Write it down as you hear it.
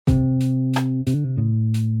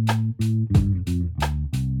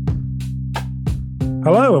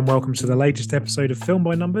Hello and welcome to the latest episode of Film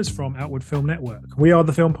by Numbers from Outward Film Network. We are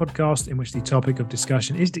the film podcast in which the topic of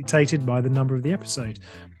discussion is dictated by the number of the episode.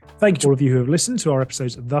 Thank you to all of you who have listened to our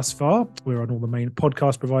episodes thus far. We're on all the main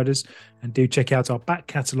podcast providers, and do check out our back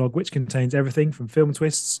catalogue, which contains everything from film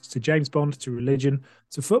twists to James Bond to religion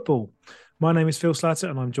to football. My name is Phil Slatter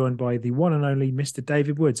and I'm joined by the one and only Mr.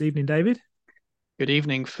 David Woods. Evening, David. Good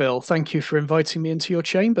evening, Phil. Thank you for inviting me into your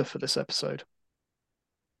chamber for this episode.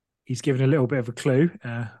 He's given a little bit of a clue,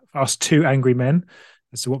 us two angry men,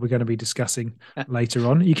 as to what we're going to be discussing later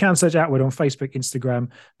on. You can search Outward on Facebook, Instagram,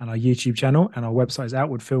 and our YouTube channel, and our website is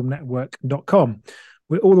outwardfilmnetwork.com.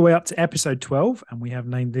 We're all the way up to episode 12, and we have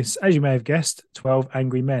named this, as you may have guessed, 12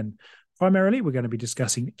 Angry Men. Primarily, we're going to be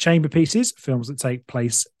discussing chamber pieces, films that take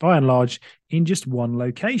place, by and large, in just one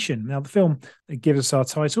location. Now, the film that gives us our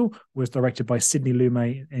title was directed by Sidney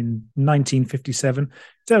Lumet in 1957. It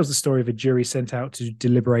tells the story of a jury sent out to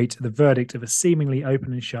deliberate the verdict of a seemingly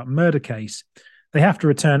open and shut murder case. They have to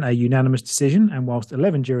return a unanimous decision, and whilst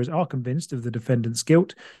 11 jurors are convinced of the defendant's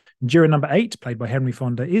guilt, juror number 8, played by Henry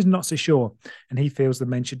Fonda, is not so sure, and he feels the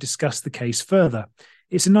men should discuss the case further.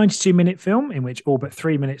 It's a 92-minute film in which all but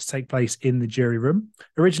 3 minutes take place in the jury room.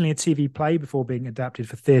 Originally a TV play before being adapted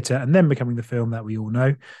for theatre and then becoming the film that we all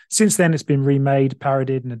know. Since then, it's been remade,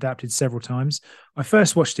 parodied and adapted several times. I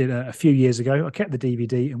first watched it a few years ago. I kept the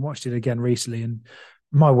DVD and watched it again recently. And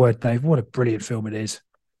my word, Dave, what a brilliant film it is.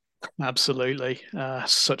 Absolutely.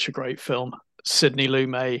 Such a great film. Sidney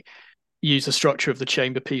Lumet used the structure of the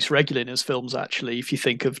chamber piece regularly in his films, actually. If you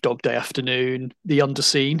think of Dog Day Afternoon, The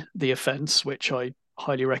Underseen, The Offence, which I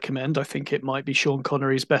highly recommend. I think it might be Sean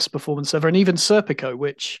Connery's best performance ever, and even Serpico,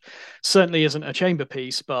 which certainly isn't a chamber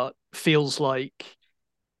piece, but feels like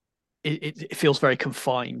it feels very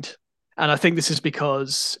confined. And I think this is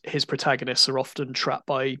because his protagonists are often trapped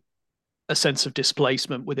by a sense of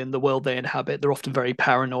displacement within the world they inhabit. They're often very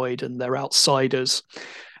paranoid and they're outsiders,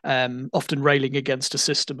 often railing against a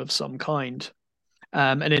system of some kind.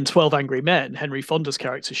 And in 12 Angry Men, Henry Fonda's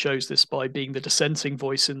character shows this by being the dissenting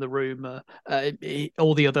voice in the room.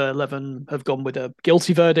 All the other 11 have gone with a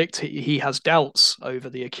guilty verdict. He has doubts over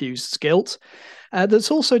the accused's guilt.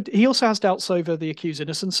 He also has doubts over the accused's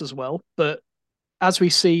innocence as well. But as we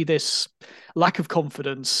see this lack of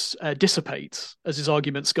confidence dissipate as his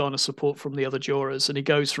arguments garner support from the other jurors, and he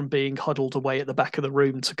goes from being huddled away at the back of the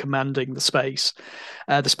room to commanding the space.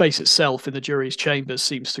 The space itself in the jury's chambers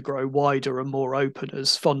seems to grow wider and more open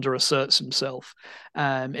as Fonda asserts himself.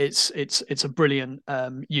 It's a brilliant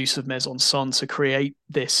use of mise-en-scène to create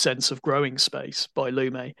this sense of growing space by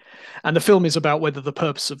Lumet. And the film is about whether the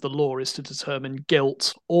purpose of the law is to determine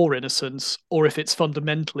guilt or innocence, or if it's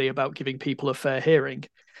fundamentally about giving people a fair hearing.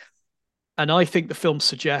 And I think the film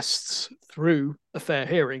suggests through a fair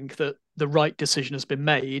hearing that the right decision has been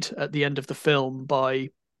made at the end of the film by,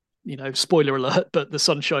 spoiler alert, but the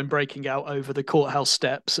sunshine breaking out over the courthouse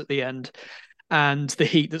steps at the end. And the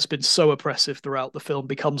heat that's been so oppressive throughout the film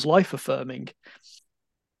becomes life-affirming.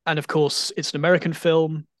 And of course, it's an American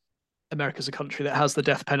film. America's a country that has the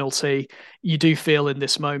death penalty. You do feel in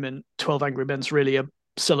this moment, 12 Angry Men's really a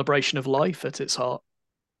celebration of life at its heart.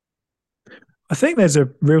 I think there's a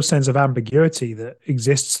real sense of ambiguity that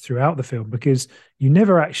exists throughout the film because you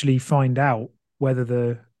never actually find out whether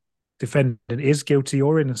the defendant is guilty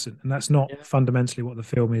or innocent. And that's not fundamentally what the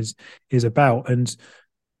film is about. And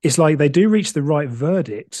it's like they do reach the right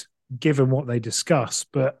verdict given what they discuss,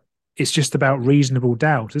 but it's just about reasonable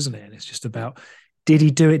doubt, isn't it? And it's just about, did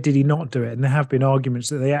he do it? Did he not do it? And there have been arguments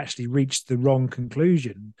that they actually reached the wrong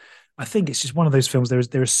conclusion. I think it's just one of those films.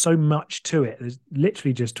 There is so much to it. There's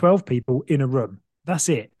literally just 12 people in a room. That's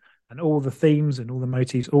it. And all the themes and all the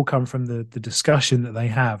motifs all come from the discussion that they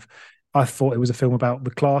have. I thought it was a film about the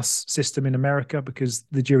class system in America because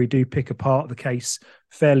the jury do pick apart the case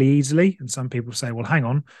fairly easily. And some people say, well, hang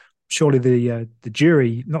on, surely the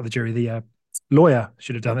lawyer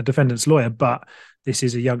should have done the defendant's lawyer, but this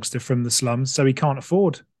is a youngster from the slums, so he can't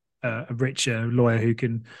afford a rich lawyer who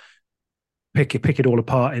can pick it all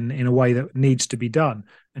apart in a way that needs to be done.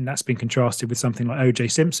 And that's been contrasted with something like O.J.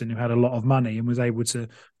 Simpson, who had a lot of money and was able to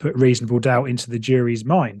put reasonable doubt into the jury's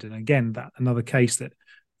mind. And again, that another case that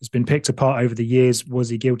has been picked apart over the years. Was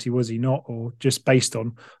he guilty? Was he not? Or just based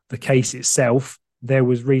on the case itself, there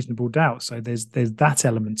was reasonable doubt. So there's that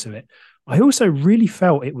element to it. I also really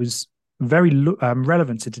felt it was very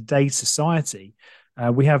relevant to today's society.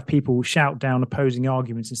 We have people shout down opposing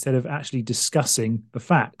arguments instead of actually discussing the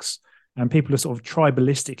facts. And people are sort of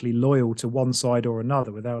tribalistically loyal to one side or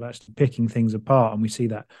another without actually picking things apart. And we see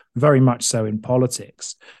that very much so in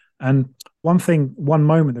politics. And one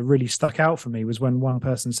moment that really stuck out for me was when one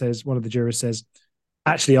of the jurors says,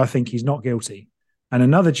 actually, I think he's not guilty. And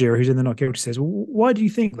another juror who's in the not guilty says, well, why do you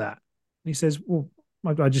think that? And he says, well,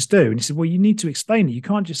 I just do. And he said, well, you need to explain it. You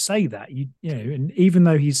can't just say that. And even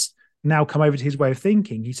though he's now come over to his way of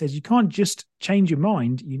thinking, he says, you can't just change your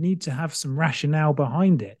mind. You need to have some rationale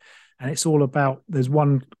behind it. And it's all about, there's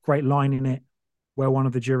one great line in it where one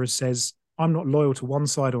of the jurors says, I'm not loyal to one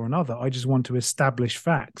side or another. I just want to establish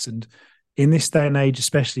facts. And in this day and age,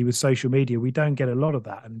 especially with social media, we don't get a lot of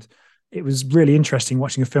that. And it was really interesting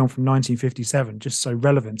watching a film from 1957, just so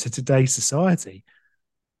relevant to today's society.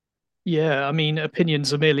 Yeah, I mean,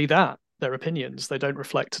 opinions are merely that. They're opinions. They don't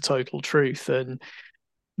reflect a total truth. And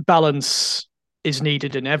balance is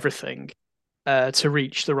needed in everything to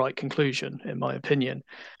reach the right conclusion, in my opinion.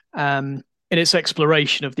 In its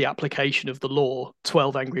exploration of the application of the law,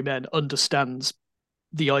 12 Angry Men understands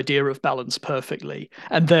the idea of balance perfectly,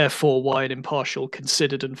 and therefore why an impartial,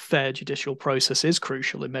 considered and fair judicial process is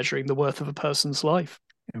crucial in measuring the worth of a person's life.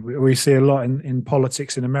 We see a lot in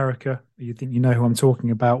politics in America. You think you know who I'm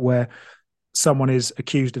talking about, where someone is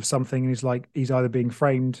accused of something and he's either being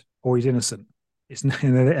framed or he's innocent.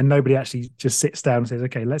 And nobody actually just sits down and says,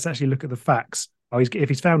 okay, let's actually look at the facts. If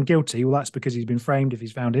he's found guilty, well, that's because he's been framed. If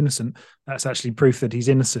he's found innocent, that's actually proof that he's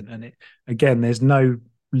innocent. And again, there's no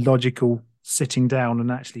logical sitting down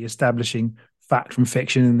and actually establishing fact from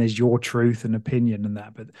fiction, and there's your truth and opinion and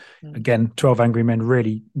that. But again, 12 Angry Men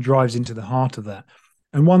really drives into the heart of that.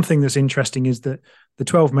 And one thing that's interesting is that the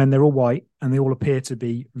 12 men, they're all white and they all appear to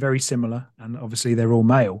be very similar. And obviously they're all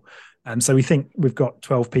male. And so we think we've got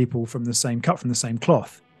 12 people from the same cut from the same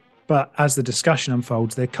cloth. But as the discussion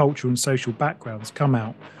unfolds, their cultural and social backgrounds come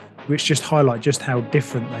out, which just highlight just how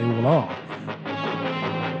different they all are.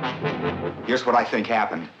 Here's what I think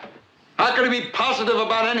happened. How can he be positive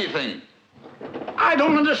about anything? I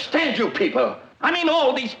don't understand you people. I mean,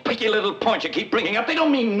 all these picky little points you keep bringing up, they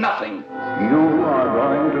don't mean nothing. You are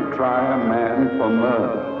going to try a man for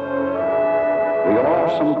murder. The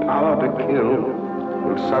awesome power to kill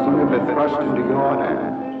will suddenly be thrust into your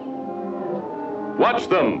hand. Watch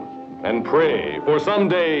them and pray, for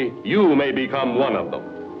someday you may become one of them.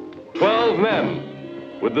 12 men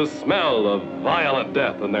with the smell of violent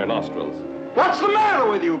death in their nostrils. What's the matter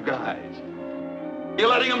with you guys? You're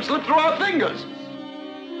letting them slip through our fingers.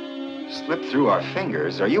 Slip through our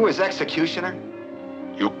fingers? Are you his executioner?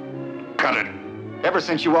 You cut it. Ever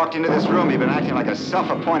since you walked into this room, you've been acting like a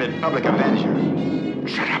self-appointed public avenger.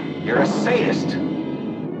 Shut up. You're a sadist.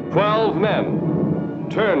 12 men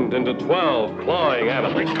turned into 12 clawing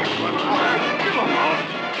animals.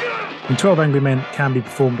 And 12 Angry Men can be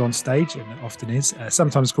performed on stage, and it often is,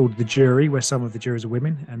 sometimes called The Jury, where some of the jurors are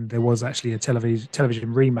women. And there was actually a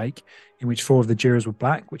television remake in which 4 of the jurors were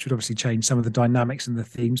black, which would obviously change some of the dynamics and the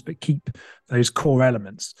themes, but keep those core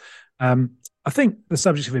elements. I think the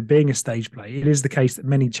subject of it being a stage play, it is the case that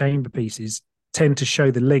many chamber pieces tend to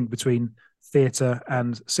show the link between theatre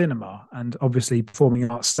and cinema. And obviously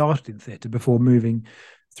performing arts started in theatre before moving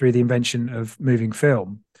through the invention of moving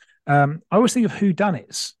film. I always think of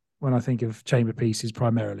whodunits when I think of chamber pieces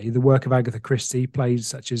primarily. The work of Agatha Christie, plays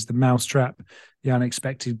such as The Mousetrap, The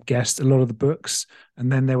Unexpected Guest, a lot of the books,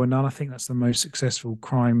 and Then There Were None. I think that's the most successful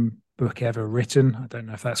crime book ever written. I don't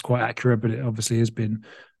know if that's quite accurate, but it obviously has been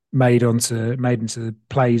made into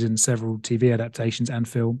plays and several TV adaptations and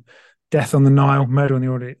film. Death on the Nile, Murder on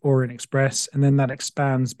the Orient Express, and then that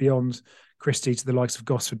expands beyond Christie to the likes of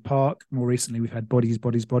Gosford Park. More recently, we've had Bodies,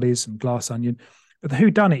 Bodies, Bodies, and Glass Onion. But the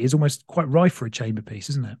whodunit is almost quite rife for a chamber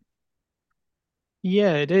piece, isn't it?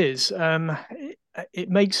 Yeah, it is. It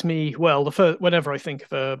makes me, well, whenever I think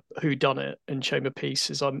of a whodunit in chamber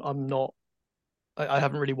pieces, I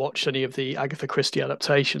haven't really watched any of the Agatha Christie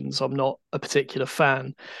adaptations. I'm not a particular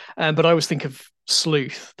fan, but I always think of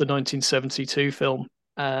Sleuth, the 1972 film,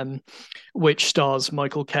 which stars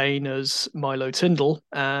Michael Caine as Milo Tyndall,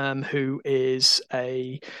 who is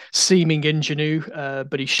a seeming ingenue,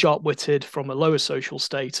 but he's sharp-witted from a lower social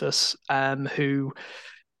status, who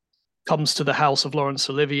comes to the house of Laurence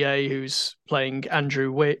Olivier, who's playing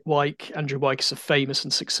Andrew Wyke. Andrew Wyke is a famous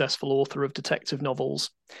and successful author of detective novels.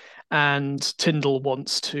 And Tyndall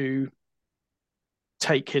wants to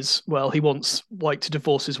he wants Wyke to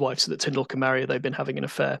divorce his wife so that Tyndall can marry her. They've been having an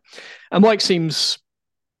affair. And Wyke seems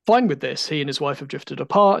fine with this. He and his wife have drifted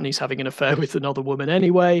apart and he's having an affair with another woman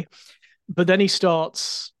anyway. But then he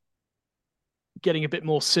starts getting a bit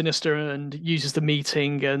more sinister and uses the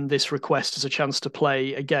meeting and this request as a chance to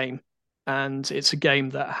play a game. And it's a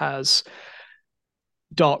game that has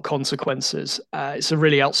dark consequences. It's a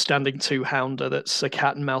really outstanding two-hounder that's a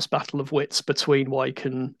cat and mouse battle of wits between Wyke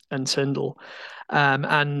and Tyndall.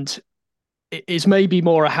 And it is maybe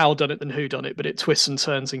more a howdunit than whodunit, but it twists and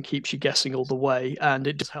turns and keeps you guessing all the way. And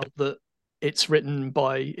it does help that it's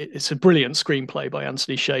a brilliant screenplay by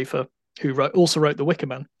Anthony Schaefer, who also wrote The Wicker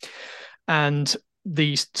Man. And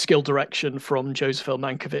the skill direction from Joseph L.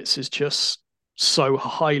 Mankiewicz is just so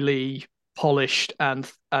highly polished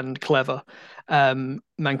and clever.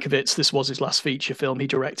 Mankiewicz, this was his last feature film. He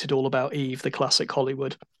directed All About Eve, the classic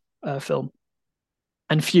Hollywood film.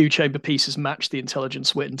 And few chamber pieces match the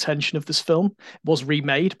intelligence, wit, and tension of this film. It was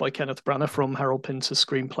remade by Kenneth Branagh from Harold Pinter's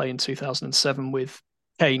screenplay in 2007, with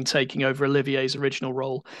Kane taking over Olivier's original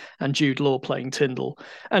role and Jude Law playing Tyndall.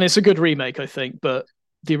 And it's a good remake, I think, but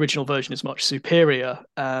the original version is much superior.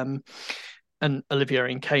 And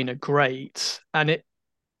Olivier and Kane are great. And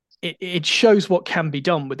it shows what can be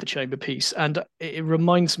done with the chamber piece. And it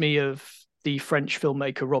reminds me of the French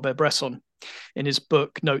filmmaker Robert Bresson in his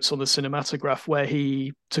book Notes on the Cinematograph, where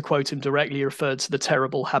he, to quote him directly, referred to the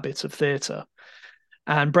terrible habit of theatre.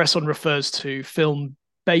 And Bresson refers to film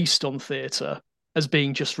based on theatre as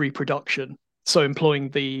being just reproduction. So employing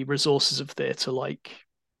the resources of theatre like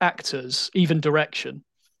actors, even direction.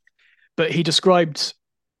 But he described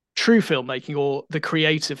true filmmaking, or the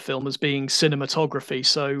creative film, as being cinematography.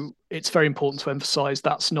 So it's very important to emphasize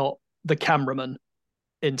that's not the cameraman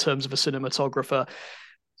in terms of a cinematographer.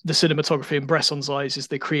 The cinematography in Bresson's eyes is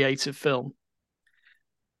the creative film.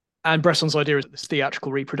 And Bresson's idea is that this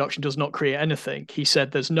theatrical reproduction does not create anything. He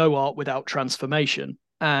said there's no art without transformation,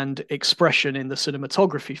 and expression in the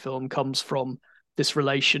cinematography film comes from this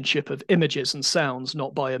relationship of images and sounds,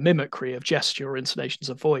 not by a mimicry of gesture or intonations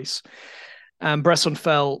of voice. And Bresson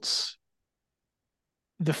felt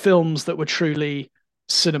the films that were truly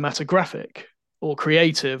cinematographic or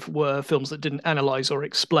creative were films that didn't analyze or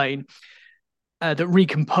explain, that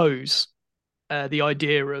recompose the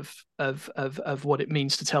idea of what it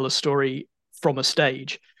means to tell a story from a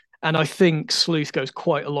stage. And I think Sleuth goes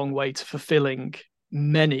quite a long way to fulfilling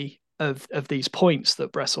many of these points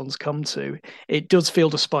that Bresson's come to. It does feel,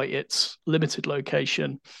 despite its limited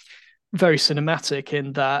location, very cinematic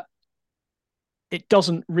in that it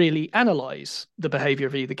doesn't really analyze the behavior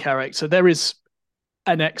of either character. There is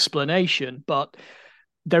an explanation, but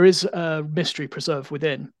there is a mystery preserved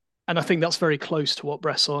within. And I think that's very close to what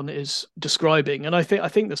Bresson is describing. And I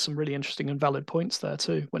think there's some really interesting and valid points there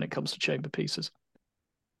too when it comes to chamber pieces.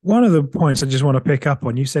 One of the points I just want to pick up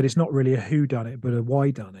on, you said it's not really a who done it, but a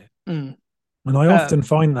why done it. Mm. And I often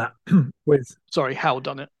find that with... Sorry, how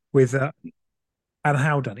done it. With and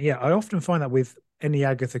how done it. Yeah, I often find that with any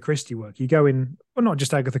Agatha Christie work. You go in, well, not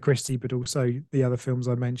just Agatha Christie, but also the other films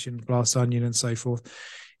I mentioned, Glass Onion and so forth.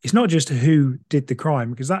 It's not just who did the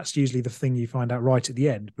crime, because that's usually the thing you find out right at the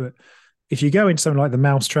end. But if you go into something like The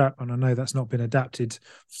Mousetrap, and I know that's not been adapted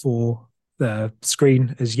for the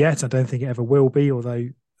screen as yet, I don't think it ever will be, although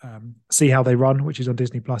See How They Run, which is on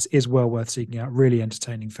Disney Plus, is well worth seeking out. Really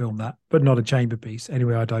entertaining film, that, but not a chamber piece.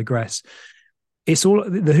 Anyway, I digress. It's all,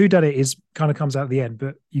 the whodunit is kind of comes out at the end,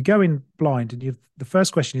 but you go in blind, and the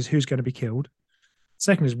first question is who's going to be killed.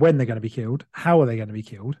 Second is when they're going to be killed. How are they going to be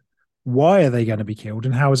killed? Why are they going to be killed,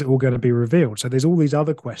 and how is it all going to be revealed? So there's all these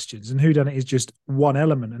other questions, and whodunit is just one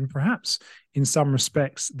element, and perhaps in some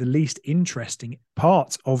respects the least interesting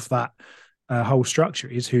part of that whole structure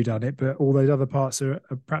is whodunit, but all those other parts are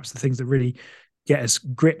perhaps the things that really get us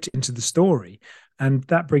gripped into the story. And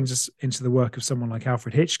that brings us into the work of someone like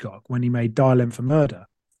Alfred Hitchcock when he made Dial M for Murder,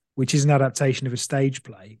 which is an adaptation of a stage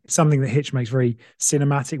play, something that Hitch makes very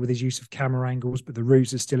cinematic with his use of camera angles, but the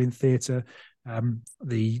roots are still in theatre.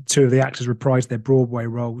 The two of the actors reprised their Broadway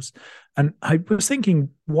roles. And I was thinking,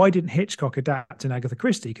 why didn't Hitchcock adapt an Agatha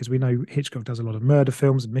Christie? Because we know Hitchcock does a lot of murder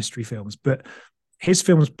films and mystery films, but his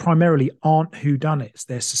films primarily aren't whodunits.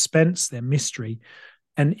 They're suspense, they're mystery.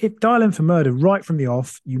 And if Dial M for Murder, right from the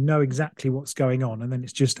off, you know exactly what's going on. And then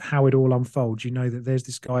it's just how it all unfolds. You know that there's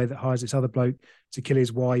this guy that hires this other bloke to kill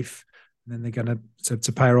his wife, and then they're going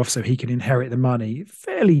to pay her off so he can inherit the money.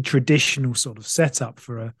 Fairly traditional sort of setup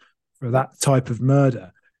for that type of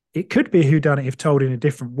murder. It could be a whodunit if told in a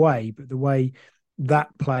different way, but the way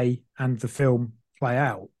that play and the film play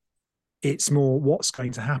out, it's more what's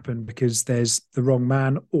going to happen because there's the wrong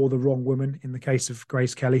man or the wrong woman, in the case of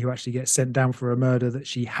Grace Kelly, who actually gets sent down for a murder that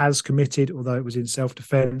she has committed, although it was in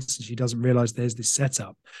self-defense, and she doesn't realize there's this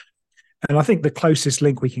setup. And I think the closest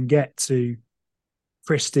link we can get to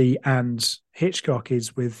Christie and Hitchcock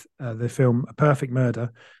is with the film A Perfect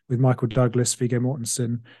Murder with Michael Douglas, Viggo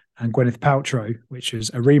Mortensen, and Gwyneth Paltrow, which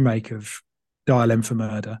is a remake of Dial M for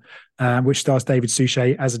Murder, which stars David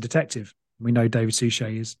Suchet as a detective. We know David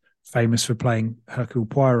Suchet is famous for playing Hercule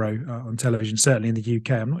Poirot on television, certainly in the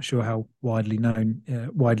UK. I'm not sure how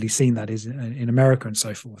widely seen that is in America and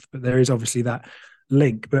so forth, but there is obviously that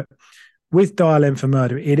link. But with Dial M for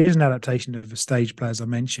Murder, it is an adaptation of a stage play, as I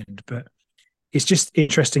mentioned, but it's just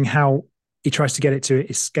interesting how he tries to get it to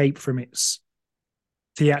escape from its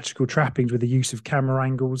theatrical trappings with the use of camera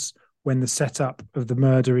angles. When the setup of the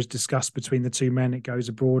murder is discussed between the two men, it goes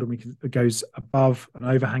abroad and it goes above an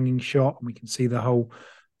overhanging shot, and we can see the whole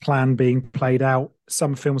plan being played out.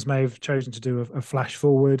 Some films may have chosen to do a flash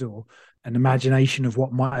forward or an imagination of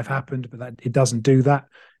what might have happened, but that it doesn't do that.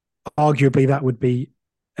 Arguably, that would be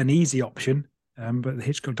an easy option, but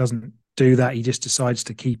Hitchcock doesn't do that. He just decides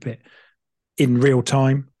to keep it in real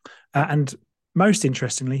time. And most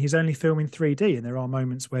interestingly, he's only filming 3D, and there are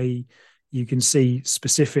moments where you can see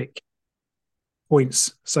specific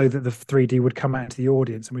points so that the 3D would come out to the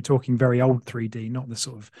audience. And we're talking very old 3D, not the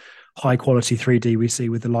sort of high quality 3D we see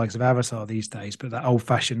with the likes of Avatar these days, but that old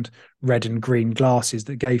fashioned red and green glasses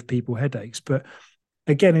that gave people headaches. But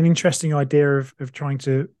again, an interesting idea of trying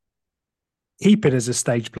to keep it as a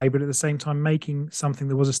stage play, but at the same time making something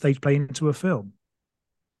that was a stage play into a film.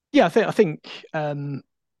 Yeah, I think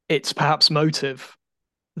it's perhaps motive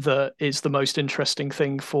that is the most interesting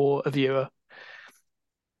thing for a viewer.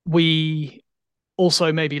 We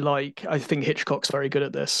also maybe I think Hitchcock's very good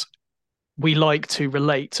at this. We like to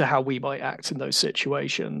relate to how we might act in those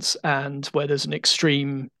situations, and where there's an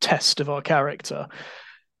extreme test of our character,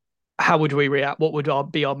 how would we react? What would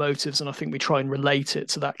be our motives? And I think we try and relate it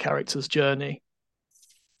to that character's journey.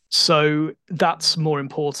 So that's more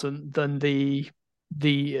important than the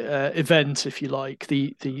event, if you like,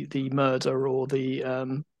 the murder or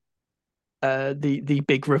the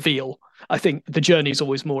big reveal. I think the journey is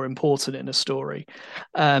always more important in a story.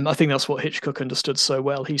 I think that's what Hitchcock understood so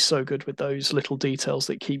well. He's so good with those little details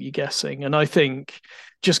that keep you guessing. And I think,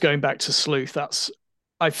 just going back to Sleuth,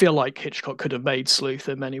 I feel like Hitchcock could have made Sleuth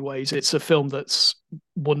in many ways. It's a film that's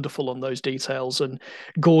wonderful on those details and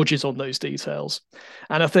gorgeous on those details.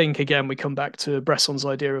 And I think, again, we come back to Bresson's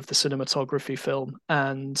idea of the cinematography film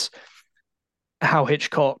and how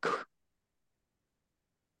Hitchcock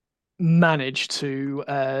managed to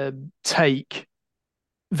take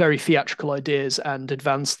very theatrical ideas and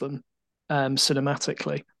advance them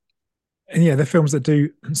cinematically. And yeah, they're films that do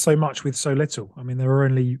so much with so little. I mean, there are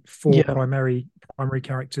only four primary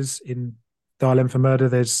characters in Dial M for Murder.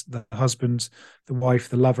 There's the husband, the wife,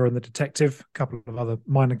 the lover, and the detective. A couple of other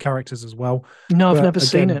minor characters as well. No, I've never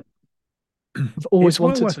seen it. I've always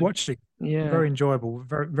wanted worth to. Watching. Yeah, very enjoyable.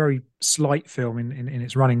 Very very slight film in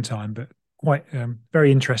its running time, but quite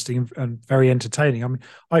very interesting and very entertaining. I mean,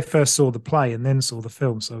 I first saw the play and then saw the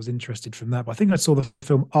film, so I was interested from that. But I think I saw the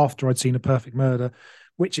film after I'd seen A Perfect Murder,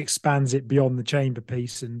 which expands it beyond the chamber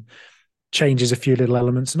piece and changes a few little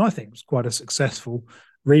elements. And I think it was quite a successful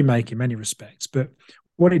remake in many respects. But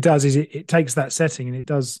what it does is it takes that setting and it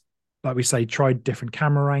does, like we say, try different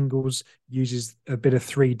camera angles, uses a bit of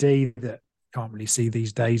 3D that can't really see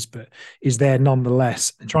these days, but is there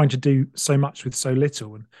nonetheless, and trying to do so much with so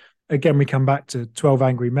little. And again, we come back to 12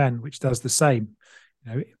 Angry Men, which does the same.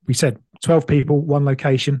 You know, we said 12 people, one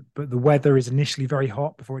location, but the weather is initially very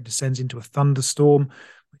hot before it descends into a thunderstorm,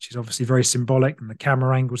 which is obviously very symbolic, and the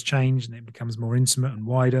camera angles change and it becomes more intimate and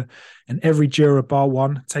wider. And every juror bar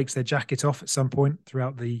one takes their jacket off at some point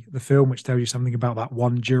throughout the film, which tells you something about that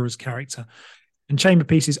one juror's character. And chamber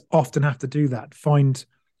pieces often have to do that, find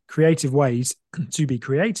creative ways to be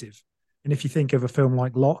creative. And if you think of a film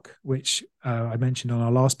like Locke, which I mentioned on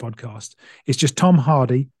our last podcast, it's just Tom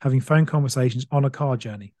Hardy having phone conversations on a car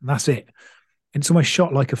journey. And that's it. And it's almost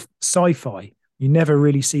shot like a sci-fi. You never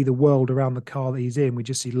really see the world around the car that he's in. We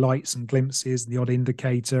just see lights and glimpses and the odd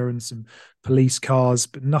indicator and some police cars,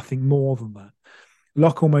 but nothing more than that.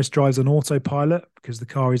 Locke almost drives on autopilot because the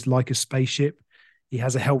car is like a spaceship. He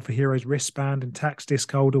has a Help for Heroes wristband and tax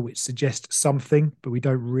disc holder, which suggests something, but we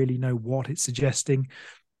don't really know what it's suggesting.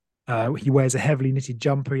 He wears a heavily knitted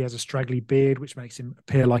jumper. He has a straggly beard, which makes him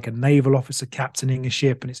appear like a naval officer captaining a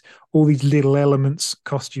ship. And it's all these little elements,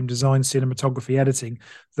 costume design, cinematography, editing,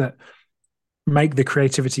 that make the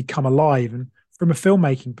creativity come alive. And from a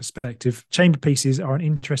filmmaking perspective, chamber pieces are an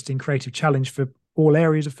interesting creative challenge for all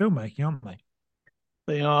areas of filmmaking, aren't they?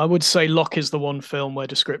 They are. I would say Locke is the one film where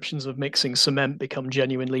descriptions of mixing cement become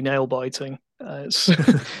genuinely nail-biting. It's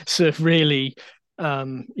really...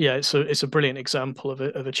 it's a brilliant example of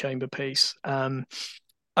a chamber piece. I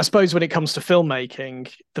suppose when it comes to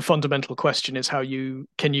filmmaking, the fundamental question is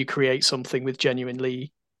can you create something with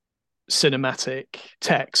genuinely cinematic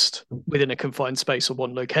text within a confined space of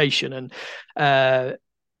one location and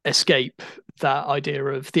escape that idea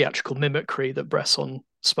of theatrical mimicry that Bresson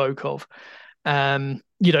spoke of.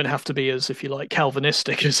 You don't have to be as, if you like,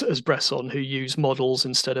 Calvinistic as Bresson, who used models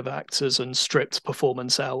instead of actors and stripped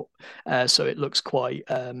performance out, so it looks quite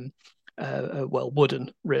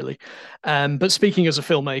wooden, really. But speaking as a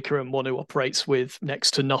filmmaker and one who operates with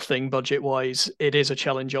next to nothing budget-wise, it is a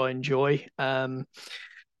challenge I enjoy.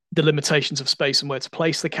 The limitations of space and where to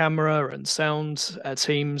place the camera and sound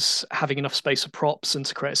teams, having enough space for props and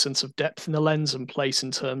to create a sense of depth in the lens and place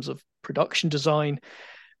in terms of production design,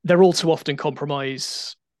 they're all too often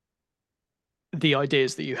compromise the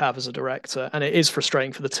ideas that you have as a director. And it is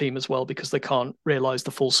frustrating for the team as well, because they can't realize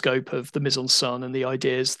the full scope of the mise-en-scène and the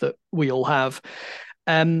ideas that we all have.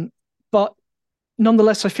 But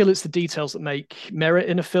nonetheless, I feel it's the details that make merit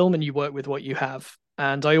in a film, and you work with what you have.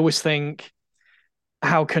 And I always think,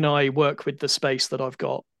 how can I work with the space that I've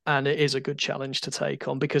got? And it is a good challenge to take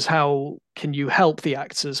on, because how can you help the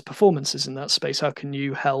actors' performances in that space? How can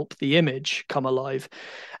you help the image come alive?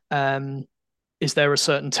 Is there a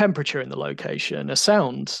certain temperature in the location, a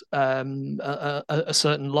sound, a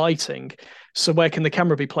certain lighting? So where can the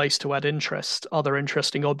camera be placed to add interest? Are there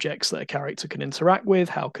interesting objects that a character can interact with?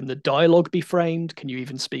 How can the dialogue be framed? Can you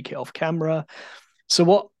even speak it off camera? So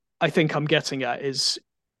what I think I'm getting at is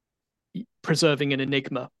preserving an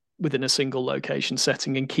enigma within a single location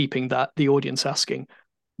setting and keeping that the audience asking,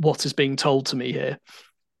 what is being told to me here?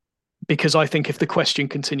 Because I think if the question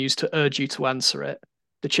continues to urge you to answer it,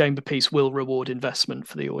 the chamber piece will reward investment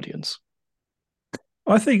for the audience.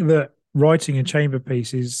 I think that writing a chamber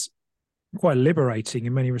piece is quite liberating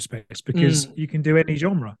in many respects, because you can do any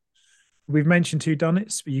genre. We've mentioned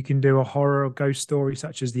whodunits, but you can do a horror or ghost story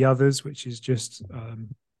such as The Others, which is just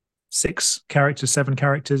 7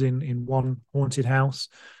 characters in one haunted house.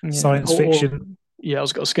 Science fiction. I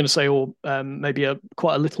was going to say, or maybe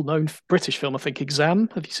quite a little known British film. I think Exam.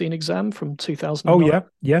 Have you seen Exam from 2009? Oh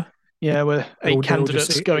yeah. Yeah, where 8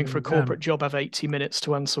 candidates going for a corporate job have 80 minutes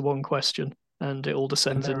to answer one question, and it all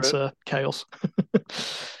descends into chaos.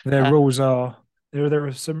 Their rules are there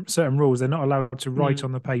are some certain rules. They're not allowed to write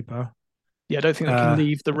on the paper. Yeah, I don't think they can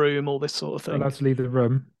leave the room, all this sort of thing. They're allowed to leave the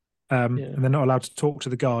room, and they're not allowed to talk to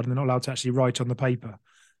the guard, and they're not allowed to actually write on the paper.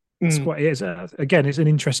 It's again, it's an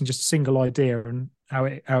interesting, just single idea and how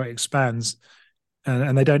it expands,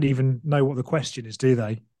 and they don't even know what the question is, do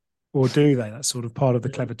they? Or do they? That's sort of part of the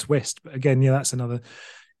clever twist. But again, that's another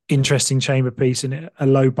interesting chamber piece, and a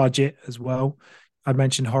low budget as well. I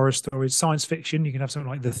mentioned horror stories, science fiction. You can have something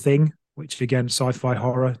like The Thing, which again, sci-fi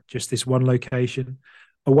horror, just this one location.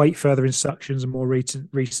 Await further instructions, a more recent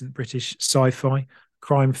British sci-fi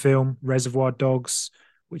crime film, Reservoir Dogs,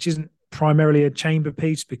 which isn't primarily a chamber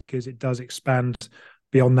piece because it does expand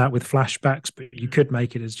beyond that with flashbacks, but you could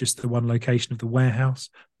make it as just the one location of the warehouse.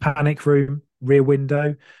 Panic Room, Rear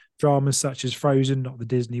Window, dramas such as Frozen, not the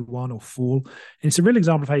Disney one, or Fall. And it's a real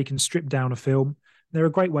example of how you can strip down a film. They're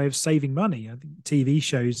a great way of saving money. I think TV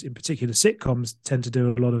shows, in particular sitcoms, tend to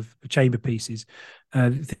do a lot of chamber pieces.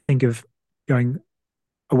 Think of going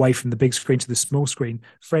away from the big screen to the small screen.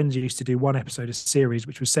 Friends used to do one episode of series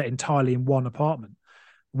which was set entirely in one apartment.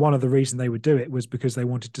 One of the reasons they would do it was because they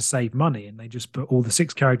wanted to save money, and they just put all the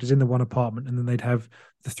 6 characters in the one apartment, and then they'd have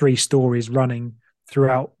the 3 stories running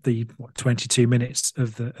throughout the 22 minutes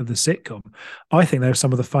of the sitcom. I think they're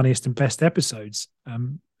some of the funniest and best episodes,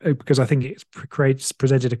 because I think it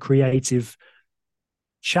presented a creative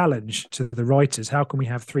challenge to the writers. How can we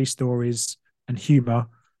have 3 stories and humor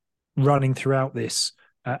running throughout this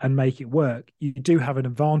and make it work? You do have an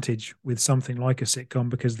advantage with something like a sitcom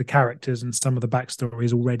because the characters and some of the backstory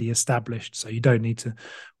is already established, so you don't need to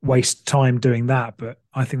waste time doing that. But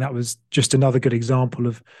I think that was just another good example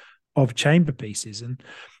of chamber pieces. And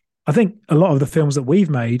I think a lot of the films that we've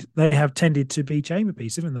made, they have tended to be chamber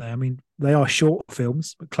pieces, haven't they? I mean, they are short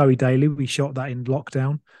films, but Chloe Daly, we shot that in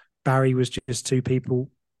lockdown. Barry was just 2 people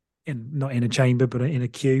not in a chamber, but in a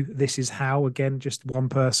queue. This Is How, again, just one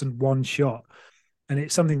person, one shot. And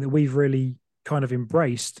it's something that we've really kind of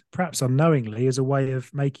embraced, perhaps unknowingly, as a way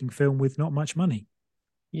of making film with not much money.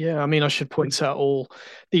 Yeah, I mean, I should point out all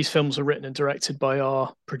these films are written and directed by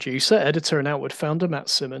our producer, editor, and Outward founder, Matt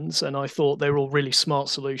Simmons. And I thought they were all really smart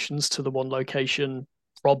solutions to the one location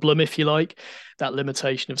problem, if you like, that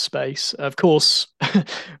limitation of space. Of course,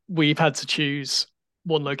 we've had to choose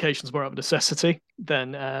one location's more out of necessity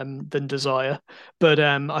than desire. But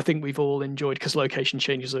I think we've all enjoyed, because location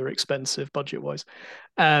changes are expensive budget-wise.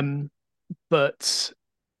 But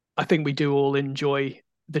I think we do all enjoy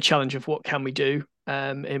the challenge of what can we do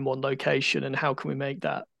in one location, and how can we make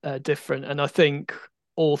that different. And I think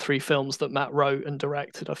all 3 films that Matt wrote and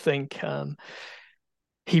directed, I think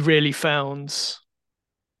he really found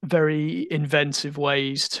very inventive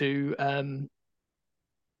ways to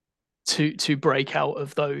break out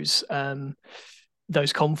of those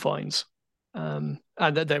confines, and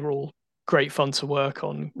that they were all great fun to work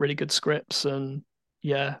on, really good scripts, and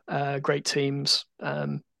great teams,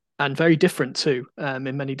 and very different too,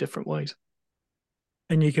 in many different ways.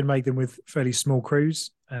 And you can make them with fairly small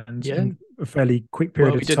crews and Yeah. in a fairly quick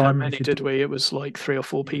period We of didn't have time. many, did we? It was like 3 or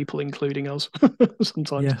 4 people, including us,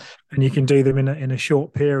 sometimes. Yeah, and you can do them in a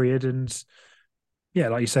short period, and yeah,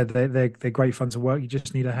 like you said, they're great fun to work. You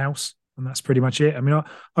just need a house, and that's pretty much it. I mean,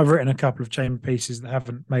 I've written a couple of chamber pieces that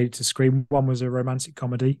haven't made it to screen. One was a romantic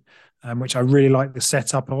comedy, which I really like the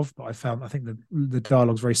setup of, but I think the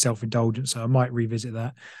dialogue's very self-indulgent, so I might revisit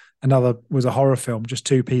that. Another was a horror film, just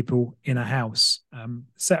 2 people in a house,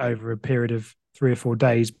 set over a period of 3 or 4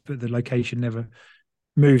 days, but the location never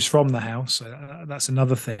moves from the house. So that's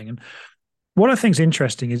another thing. And what I think is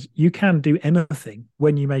interesting is you can do anything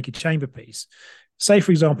when you make a chamber piece. Say,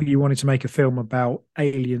 for example, you wanted to make a film about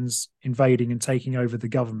aliens invading and taking over the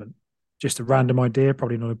government. Just a random idea,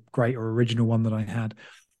 probably not a great or original one that I had.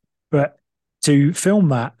 But to film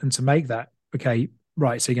that and to make that, okay,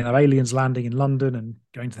 right, so you're going to have aliens landing in London and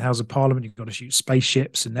going to the House of Parliament. You've got to shoot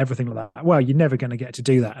spaceships and everything like that. Well, you're never going to get to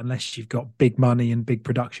do that unless you've got big money and big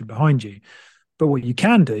production behind you. But what you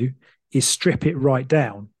can do is strip it right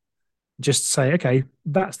down. Just say, okay,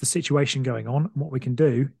 that's the situation going on. And what we can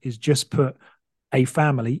do is just put a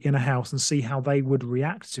family in a house and see how they would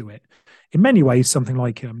react to it. In many ways, something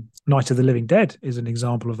like Night of the Living Dead is an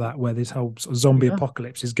example of that, where this whole sort of zombie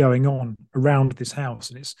apocalypse is going on around this house,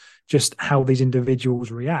 and it's just how these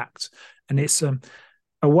individuals react. And it's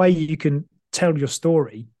a way you can tell your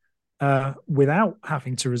story without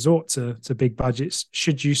having to resort to big budgets,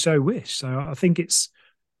 should you so wish. So I think it's,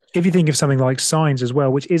 if you think of something like Signs as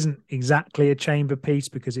well, which isn't exactly a chamber piece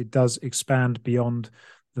because it does expand beyond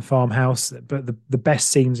the farmhouse, but the best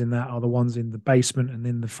scenes in that are the ones in the basement and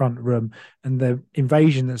in the front room, and the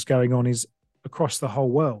invasion that's going on is across the whole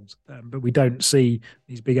world, but we don't see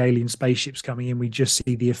these big alien spaceships coming in. We just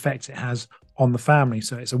see the effect it has on the family.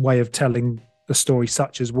 So it's a way of telling a story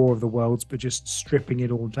such as War of the Worlds, but just stripping it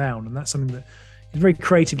all down, and that's something that is very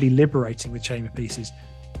creatively liberating with chamber pieces.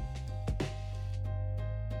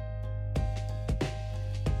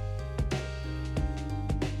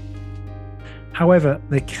 However,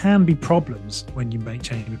 there can be problems when you make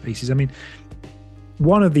chamber pieces. I mean,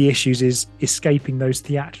 one of the issues is escaping those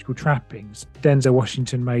theatrical trappings. Denzel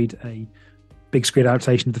Washington made a big screen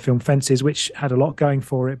adaptation of the film Fences, which had a lot going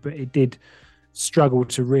for it, but it did struggle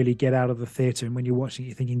to really get out of the theatre. And when you're watching it,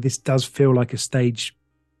 you're thinking, this does feel like a stage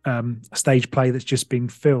play that's just been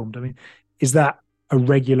filmed. I mean, is that a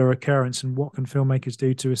regular occurrence, and what can filmmakers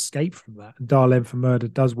do to escape from that? Dial M for Murder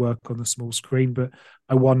does work on the small screen, but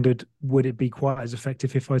I wondered, would it be quite as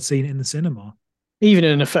effective if I'd seen it in the cinema? Even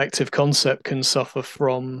an effective concept can suffer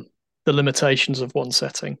from the limitations of one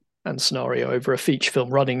setting and scenario over a feature film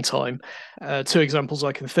running time. 2 examples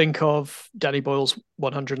I can think of: Danny Boyle's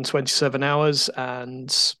 127 Hours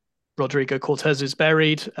and Rodrigo Cortez's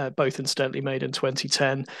Buried, both incidentally made in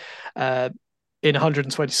 2010. In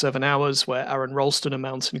 127 Hours, where Aaron Ralston, a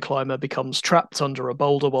mountain climber, becomes trapped under a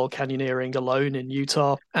boulder while canyoneering alone in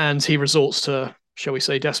Utah, and he resorts to, shall we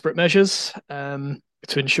say, desperate measures to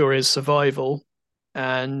ensure his survival.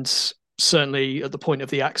 And certainly at the point of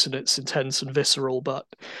the accident, it's intense and visceral, but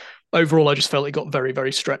overall I just felt it got very,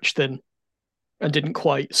 very stretched thin and didn't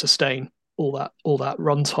quite sustain all that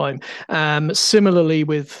runtime. Similarly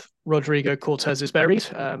with Rodrigo Cortez's Buried,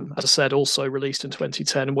 as I said, also released in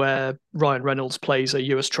 2010, where Ryan Reynolds plays a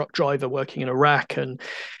US truck driver working in Iraq, and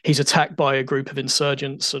he's attacked by a group of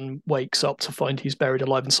insurgents and wakes up to find he's buried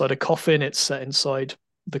alive inside a coffin. It's set inside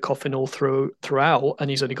the coffin all throughout,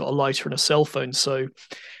 and he's only got a lighter and a cell phone. So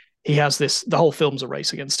he has the whole film's a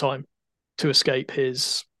race against time to escape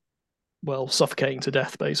his, suffocating to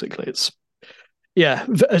death, basically. It's,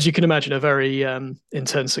 as you can imagine, a very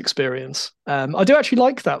intense experience. I do actually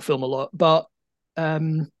like that film a lot, but I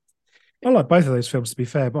like both of those films, to be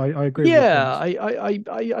fair. But I agree. Yeah,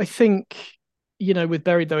 I think, with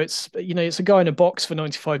Buried, though, it's a guy in a box for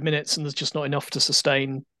 95 minutes, and there's just not enough to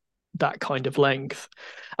sustain that kind of length.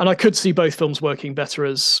 And I could see both films working better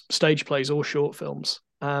as stage plays or short films.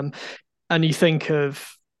 And you think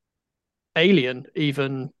of Alien,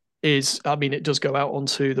 even. It does go out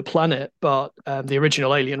onto the planet, but the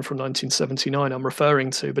original Alien from 1979 I'm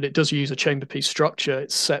referring to, but it does use a chamber piece structure.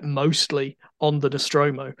 It's set mostly on the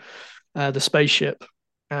Nostromo, the spaceship,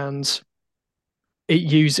 and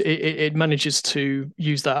it manages to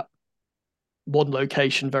use that one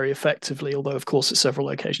location very effectively, although of course it's several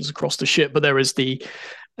locations across the ship. But there is the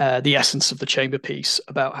essence of the chamber piece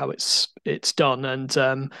about how it's done,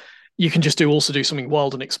 and you can just also do something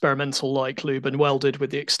wild and experimental like Lou Buñuel did with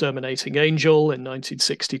The Exterminating Angel in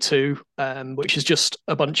 1962, which is just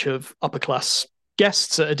a bunch of upper-class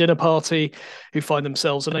guests at a dinner party who find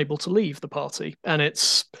themselves unable to leave the party, and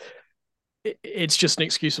it's just an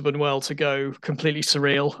excuse of Buñuel to go completely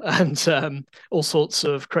surreal, and all sorts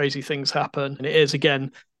of crazy things happen. And it is,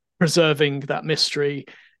 again, preserving that mystery,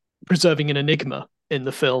 preserving an enigma in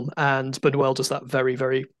the film, and Buñuel does that very,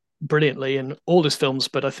 very brilliantly in all his films.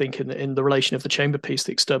 But I think in the relation of The Chamber Piece,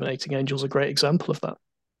 The Exterminating Angel is a great example of that.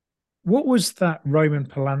 What was that Roman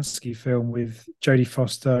Polanski film with Jodie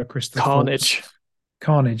Foster, Christopher Carnage? Waltz?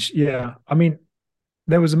 Carnage, yeah. I mean,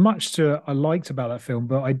 there was much I liked about that film,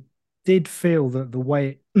 but I did feel that the way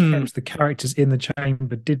it kept the characters in the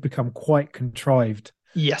chamber did become quite contrived.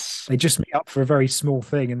 Yes. They just meet up for a very small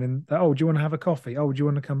thing, and then, oh, do you want to have a coffee? Oh, do you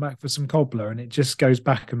want to come back for some cobbler? And it just goes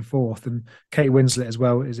back and forth. And Kate Winslet as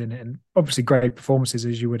well is in it, and obviously great performances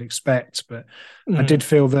as you would expect. But I did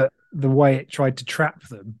feel that the way it tried to trap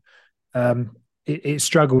them, it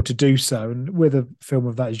struggled to do so. And with a film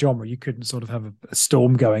of that genre, you couldn't sort of have a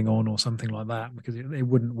storm going on or something like that, because it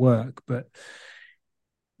wouldn't work. But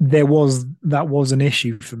that was an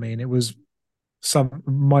issue for me, and it was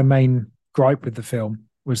my main gripe with the film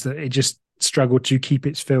was that it just struggled to keep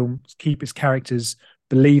its characters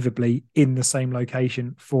believably in the same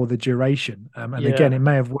location for the duration. Again, it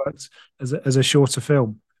may have worked as a shorter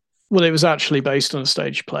film. Well, it was actually based on a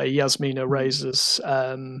stage play, Yasmina Rez's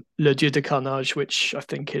Le Dieu de Carnage, which I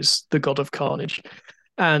think is the god of carnage.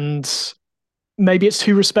 And maybe it's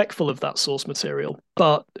too respectful of that source material,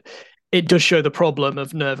 but it does show the problem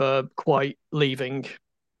of never quite leaving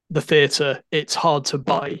the theatre. It's hard to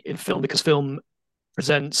buy in film because film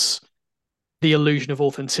presents the illusion of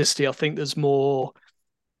authenticity. I think there's more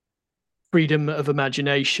freedom of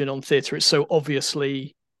imagination on theatre. It's so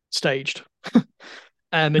obviously staged.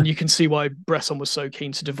 And you can see why Bresson was so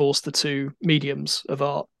keen to divorce the two mediums of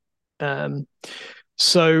art.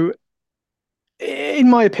 So, in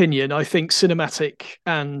my opinion, I think cinematic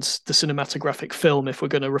and the cinematographic film, if we're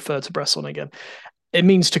going to refer to Bresson again, it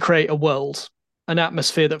means to create a world, an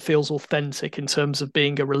atmosphere that feels authentic in terms of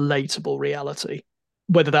being a relatable reality,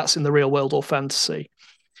 whether that's in the real world or fantasy.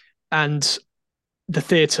 And the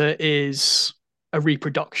theatre is a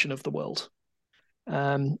reproduction of the world.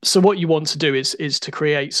 So what you want to do is to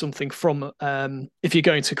create something from, if you're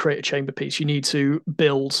going to create a chamber piece, you need to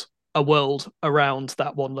build a world around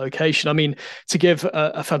that one location. I mean, to give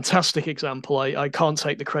a fantastic example, I can't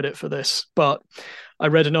take the credit for this, but I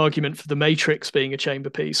read an argument for The Matrix being a chamber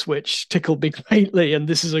piece, which tickled me greatly. And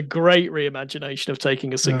this is a great reimagination of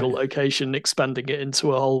taking a single location, expanding it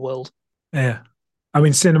into a whole world. Yeah. I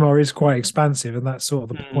mean, cinema is quite expansive, and that's sort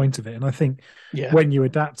of the point of it. And I think when you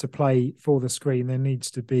adapt a play for the screen, there needs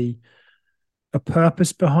to be a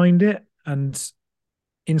purpose behind it. And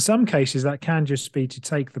in some cases, that can just be to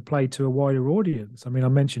take the play to a wider audience. I mean, I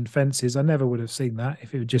mentioned Fences. I never would have seen that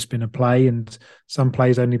if it had just been a play, and some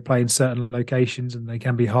plays only play in certain locations and they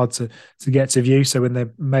can be hard to get to view. So when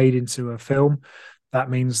they're made into a film, that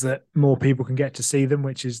means that more people can get to see them,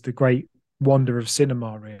 which is the great wonder of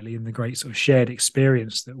cinema, really, and the great sort of shared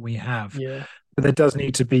experience that we have. Yeah. But there does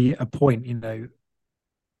need to be a point,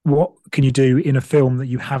 what can you do in a film that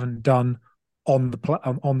you haven't done on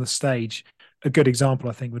the stage? A good example,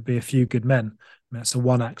 I think, would be A Few Good Men. I mean, that's a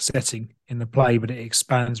one-act setting in the play, but it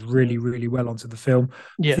expands really, really well onto the film.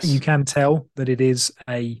 Yes. You can tell that it is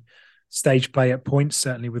a stage play at points,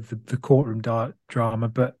 certainly with the courtroom drama,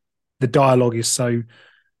 but the dialogue is so,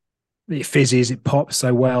 it fizzes, it pops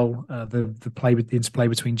so well. The interplay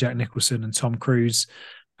between Jack Nicholson and Tom Cruise.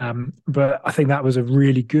 But I think that was a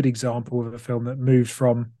really good example of a film that moved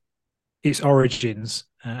from its origins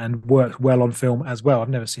and worked well on film as well. I've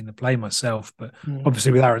never seen the play myself, but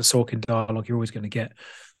obviously with Aaron Sorkin dialogue, you're always going to get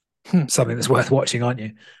something that's worth watching, aren't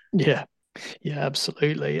you? Yeah. Yeah,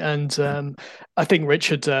 absolutely. And I think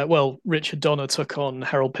Richard Donner took on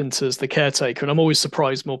Harold Pinter's The Caretaker, and I'm always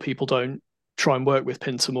surprised more people don't try and work with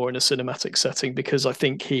Pinter more in a cinematic setting, because I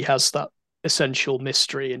think he has that essential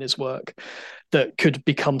mystery in his work that could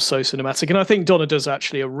become so cinematic. And I think Donner does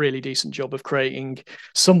actually a really decent job of creating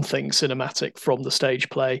something cinematic from the stage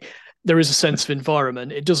play. There is a sense of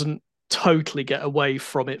environment. It doesn't totally get away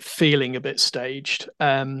from it feeling a bit staged,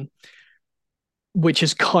 which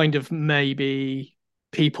is kind of maybe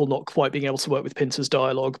people not quite being able to work with Pinter's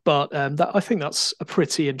dialogue. But I think that's a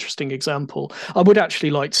pretty interesting example. I would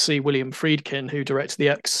actually like to see William Friedkin, who directed The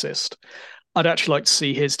Exorcist. I'd actually like to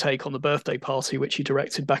see his take on The Birthday Party, which he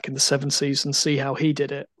directed back in the 70s, and see how he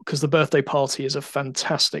did it, because The Birthday Party is a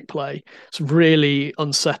fantastic play. It's really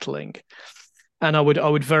unsettling. And I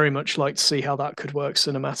would very much like to see how that could work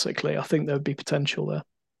cinematically. I think there would be potential there.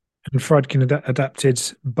 And Friedkin adapted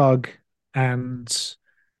Bug and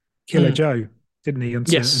Killer Joe. didn't he,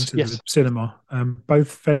 into Yes. the cinema,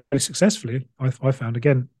 both fairly successfully. I found,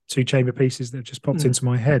 again, two chamber pieces that have just popped into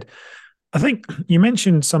my head. I think you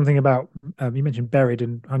mentioned something about you mentioned Buried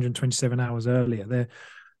in 127 Hours earlier.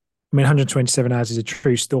 127 Hours is a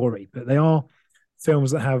true story, but they are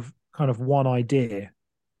films that have kind of one idea.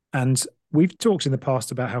 And we've talked in the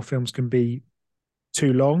past about how films can be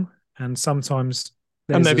too long, and sometimes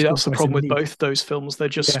and maybe that's the problem with both those films. They're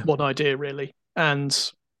just one idea, really. And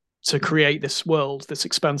to create this world, this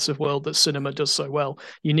expansive world that cinema does so well,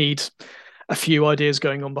 you need a few ideas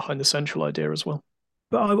going on behind the central idea as well.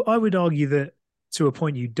 But I would argue that to a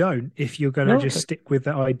point you don't, if you're going to just stick with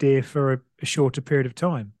that idea for a shorter period of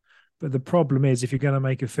time. But the problem is, if you're going to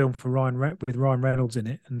make a film for with Ryan Reynolds in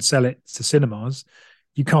it and sell it to cinemas,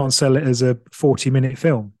 you can't sell it as a 40-minute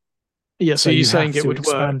film. Yeah, so you're saying it would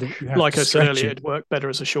work, like I said earlier, it'd work better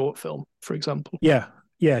as a short film, for example. Yeah,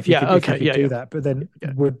 if you could do that. But then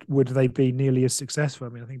would they be nearly as successful? I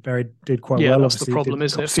mean, I think Barry did quite well. Yeah, that's the problem,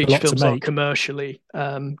 isn't it? Feature films are commercially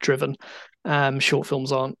driven. Short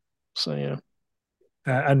films aren't. So, yeah.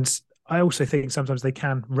 And I also think sometimes they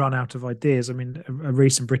can run out of ideas. I mean, a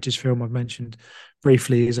recent British film I've mentioned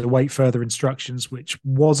briefly is Await Further Instructions, which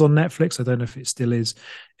was on Netflix. I don't know if it still is.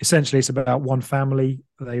 Essentially, it's about one family.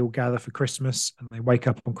 They all gather for Christmas and they wake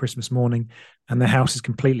up on Christmas morning and their house is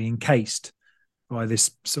completely encased by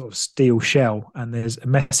this sort of steel shell. And there's a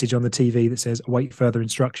message on the TV that says, await further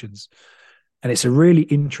instructions. And it's a really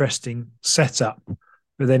interesting setup,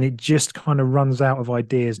 but then it just kind of runs out of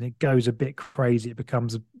ideas and it goes a bit crazy. It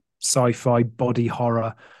becomes a sci-fi body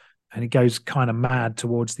horror and it goes kind of mad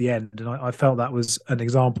towards the end. And I felt that was an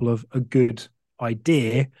example of a good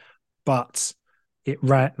idea, but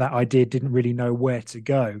that idea didn't really know where to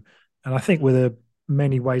go. And I think with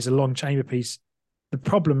many ways a long chamber piece, the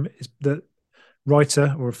problem is that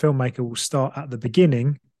writer or a filmmaker will start at the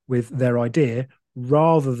beginning with their idea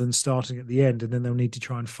rather than starting at the end, and then they'll need to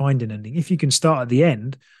try and find an ending. If you can start at the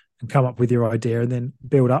end and come up with your idea and then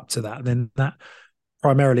build up to that, then that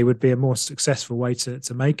primarily would be a more successful way to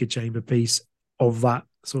make a chamber piece of that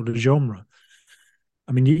sort of genre.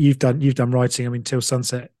 I mean, you've done writing. I mean, Till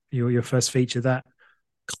Sunset, your first feature, that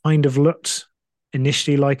kind of looked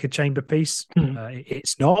initially like a chamber piece.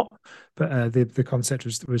 It's not, but the concept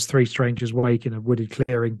was three strangers wake in a wooded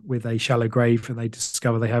clearing with a shallow grave, and they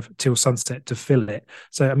discover they have till sunset to fill it.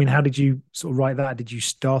 So, I mean, how did you sort of write that? Did you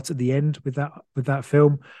start at the end with that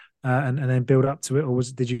film and then build up to it, or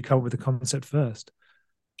did you come up with the concept first?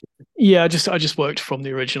 Yeah, I just worked from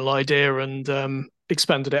the original idea and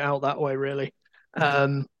expanded it out that way, really.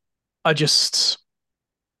 Well,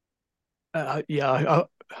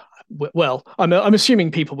 I'm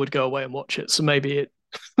assuming people would go away and watch it, so maybe it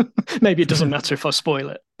doesn't matter if I spoil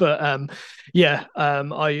it. But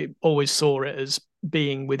I always saw it as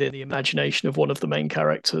being within the imagination of one of the main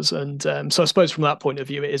characters, and so I suppose from that point of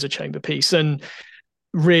view, it is a chamber piece. And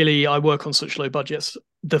really, I work on such low budgets.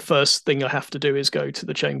 The first thing I have to do is go to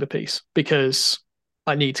the chamber piece because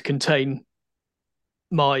I need to contain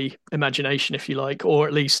my imagination, if you like, or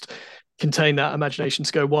at least contain that imagination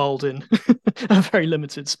to go wild in a very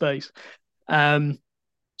limited space.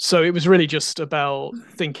 So it was really just about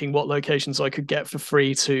thinking what locations I could get for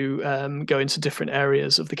free to go into different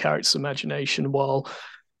areas of the character's imagination while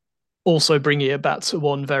also bringing it back to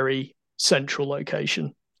one very central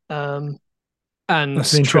location. And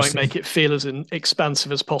try and make it feel as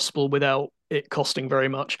expansive as possible without it costing very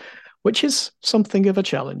much, which is something of a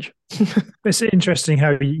challenge. It's interesting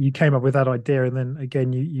how you came up with that idea, and then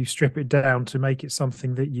again you strip it down to make it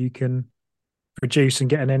something that you can produce and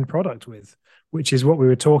get an end product with, which is what we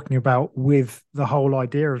were talking about with the whole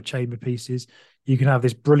idea of chamber pieces. You can have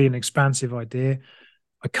this brilliant expansive idea.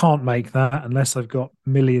 I can't make that unless I've got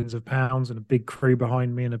millions of pounds and a big crew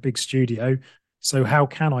behind me and a big studio. So how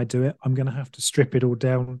can I do it? I'm going to have to strip it all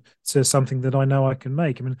down to something that I know I can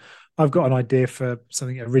make. I mean, I've got an idea for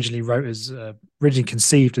something originally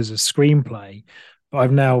conceived as a screenplay, but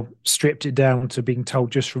I've now stripped it down to being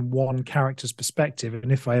told just from one character's perspective.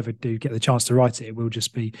 And if I ever do get the chance to write it, it will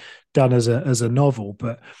just be done as a novel.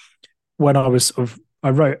 But when I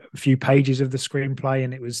wrote a few pages of the screenplay,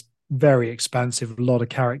 and it was very expansive, a lot of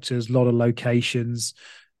characters, a lot of locations,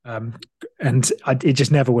 and it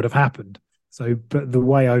just never would have happened. So, but the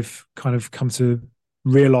way I've kind of come to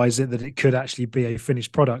realize that it could actually be a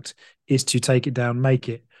finished product is to take it down, make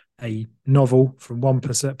it a novel from one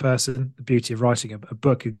person. The beauty of writing a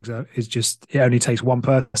book is just, it only takes one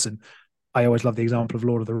person. I always love the example of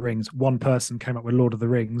Lord of the Rings. One person came up with Lord of the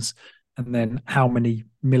Rings, and then how many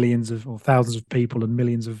millions or thousands of people and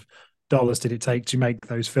millions of dollars did it take to make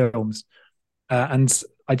those films? And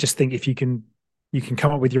I just think if you can you can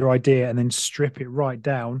come up with your idea and then strip it right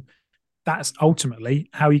down. That's ultimately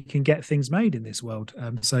how you can get things made in this world.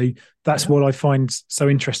 So that's what I find so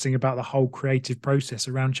interesting about the whole creative process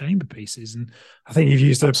around chamber pieces. And I think you've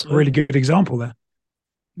used a really good example there.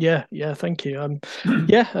 Yeah, thank you.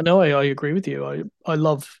 Yeah, no, I agree with you. I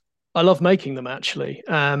love making them, actually.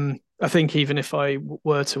 I think even if I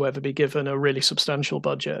were to ever be given a really substantial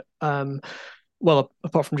budget, well,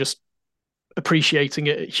 apart from just appreciating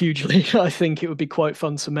it hugely, I think it would be quite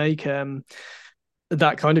fun to make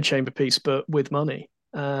that kind of chamber piece, but with money.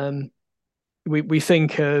 We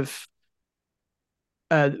think of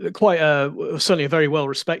certainly a very well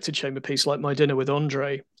respected chamber piece like My Dinner with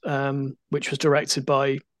Andre, which was directed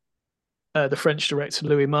by the French director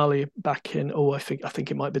Louis Malle back in I think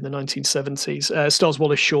it might be in the 1970s. Stars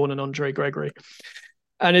Wallace Shawn and Andre Gregory,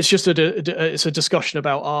 and it's just it's a discussion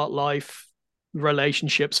about art, life,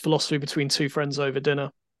 relationships, philosophy between two friends over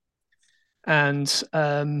dinner, and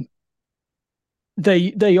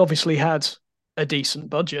they obviously had a decent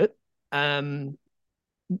budget. And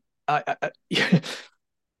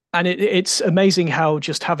it's amazing how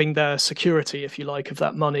just having the security, if you like, of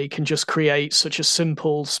that money can just create such a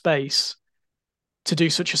simple space to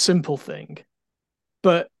do such a simple thing,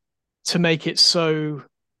 but to make it so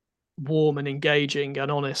warm and engaging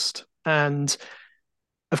and honest. And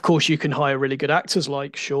of course, you can hire really good actors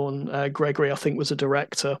like Sean Gregory, I think, was a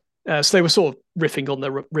director. So they were sort of riffing on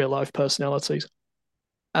their real life personalities.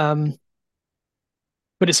 But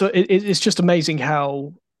it's just amazing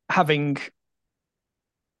how having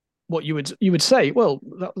what you would say, well,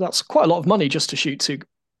 that's quite a lot of money just to shoot two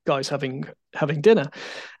guys having dinner.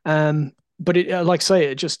 But it, like I say,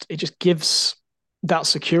 it just gives that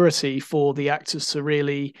security for the actors to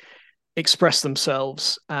really express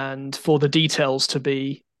themselves and for the details to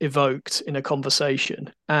be evoked in a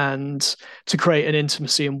conversation and to create an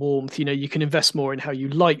intimacy and warmth. You know, you can invest more in how you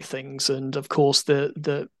light things, and of course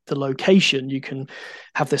the location. You can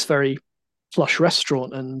have this very plush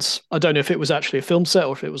restaurant, and I don't know if it was actually a film set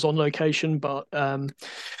or if it was on location, but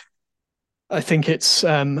I think it's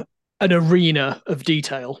an arena of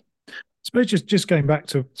detail. I suppose just going back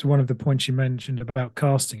to one of the points you mentioned about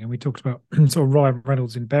casting, and we talked about sort of Ryan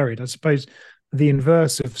Reynolds in Buried. I suppose the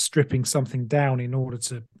inverse of stripping something down in order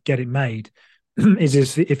to get it made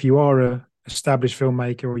is if you are a established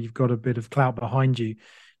filmmaker or you've got a bit of clout behind you,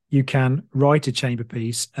 you can write a chamber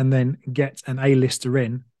piece and then get an A-lister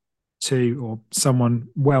in or someone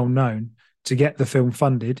well known to get the film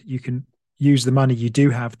funded. You can use the money you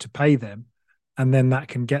do have to pay them, and then that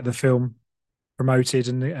can get the film promoted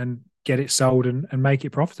and get it sold and make it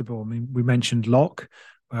profitable. I mean, we mentioned Locke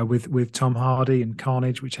with Tom Hardy and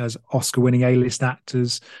Carnage, which has Oscar-winning A-list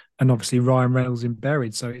actors, and obviously Ryan Reynolds in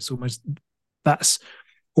Buried. So that's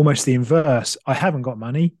almost the inverse. I haven't got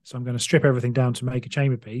money, so I'm going to strip everything down to make a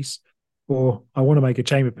chamber piece. Or I want to make a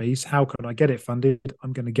chamber piece. How can I get it funded?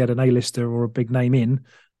 I'm going to get an A-lister or a big name in,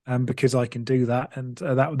 because I can do that, and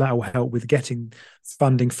that will help with getting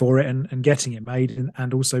funding for it and getting it made,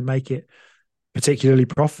 and also make it particularly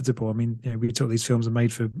profitable. I mean, we talk these films are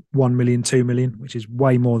made for 1 million, 2 million, which is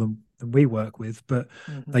way more than we work with, but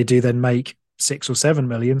they do then make 6 or 7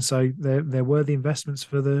 million. So they're worthy investments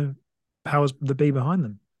for the powers that be behind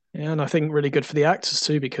them. Yeah, and I think really good for the actors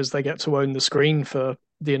too, because they get to own the screen for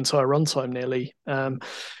the entire runtime nearly,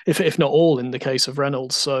 if not all in the case of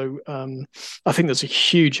Reynolds. So I think there's a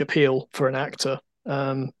huge appeal for an actor.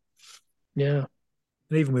 Yeah.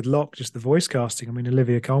 And even with Locke, just the voice casting. I mean,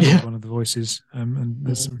 Olivia Colman is one of the voices, and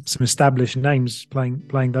there's some established names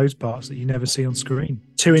playing those parts that you never see on screen.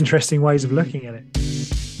 Two interesting ways of looking at it.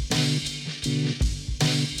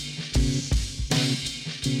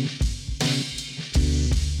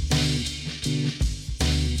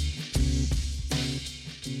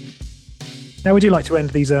 Now, we do like to end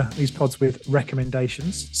these pods with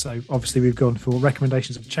recommendations. So obviously we've gone for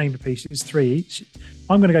recommendations of chamber pieces, 3 each.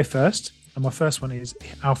 I'm going to go first. And my first one is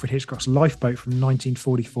Alfred Hitchcock's Lifeboat from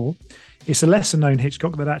 1944. It's a lesser-known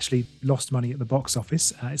Hitchcock that actually lost money at the box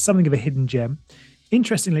office. It's something of a hidden gem.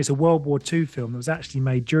 Interestingly, it's a World War II film that was actually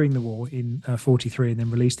made during the war in 43 and then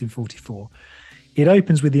released in 44. It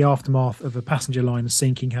opens with the aftermath of a passenger liner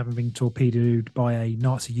sinking, having been torpedoed by a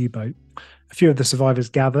Nazi U-boat. A few of the survivors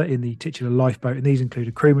gather in the titular lifeboat, and these include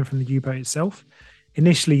a crewman from the U-boat itself.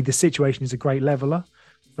 Initially, the situation is a great leveler.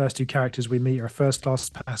 First two characters we meet are a first-class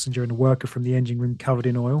passenger and a worker from the engine room covered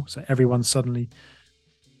in oil. So everyone's suddenly,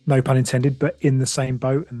 no pun intended, but in the same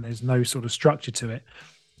boat, and there's no sort of structure to it.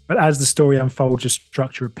 But as the story unfolds, the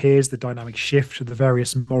structure appears, the dynamic shift, the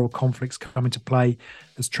various moral conflicts come into play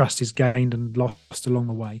as trust is gained and lost along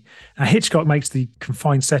the way. Now, Hitchcock makes the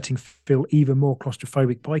confined setting feel even more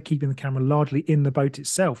claustrophobic by keeping the camera largely in the boat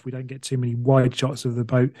itself. We don't get too many wide shots of the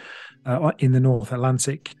boat in the North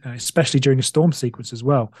Atlantic, especially during a storm sequence as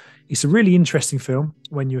well. It's a really interesting film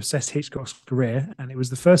when you assess Hitchcock's career, and it was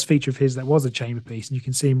the first feature of his that was a chamber piece, and you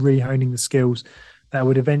can see him really honing the skills that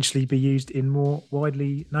would eventually be used in more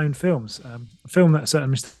widely known films. A film that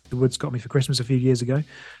certainly Mr. Woods got me for Christmas a few years ago.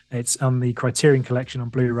 It's on the Criterion Collection on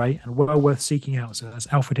Blu-ray and well worth seeking out. So that's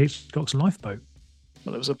Alfred Hitchcock's Lifeboat.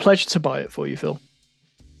 Well, it was a pleasure to buy it for you, Phil.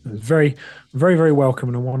 It was very, very, very welcome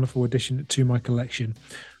and a wonderful addition to my collection.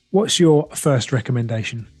 What's your first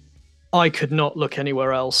recommendation? I could not look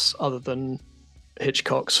anywhere else other than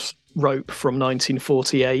Hitchcock's Rope from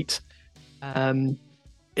 1948.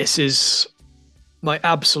 This is my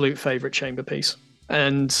absolute favourite chamber piece.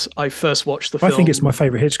 And I first watched the film. I think it's my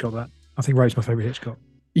favourite Hitchcock, that. I think Rope's my favourite Hitchcock.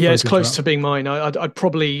 Yeah, it's close to being mine. I'd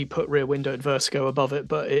probably put Rear Window and Vertigo above it,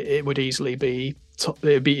 but it would easily be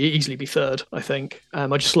easily be third, I think.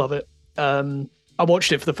 I just love it. I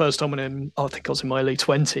watched it for the first time when I think I was in my early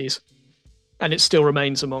 20s. And it still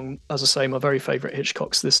remains among, as I say, my very favourite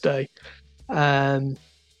Hitchcocks to this day.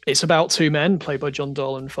 It's about two men, played by John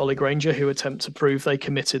Doyle and Folly Granger, who attempt to prove they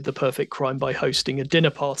committed the perfect crime by hosting a dinner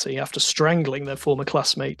party after strangling their former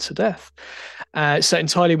classmate to death. It's set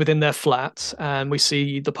entirely within their flat, and we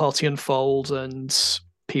see the party unfold, and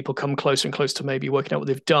people come closer and closer to maybe working out what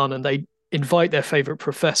they've done, and they invite their favourite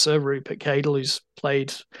professor, Rupert Cadell, who's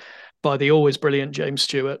played by the always brilliant James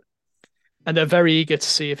Stewart, and they're very eager to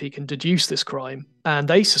see if he can deduce this crime, and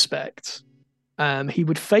they suspect he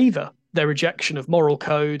would favour their rejection of moral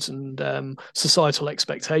codes and societal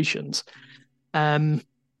expectations. I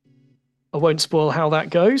won't spoil how that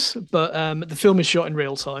goes, but the film is shot in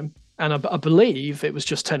real time, and I believe it was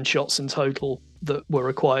just 10 shots in total that were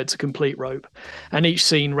required to complete Rope, and each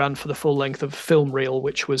scene ran for the full length of film reel,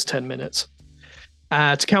 which was 10 minutes.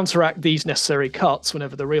 To counteract these necessary cuts,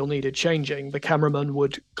 whenever the reel needed changing, the cameraman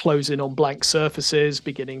would close in on blank surfaces,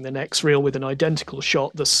 beginning the next reel with an identical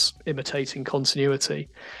shot, thus imitating continuity.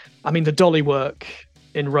 I mean, the dolly work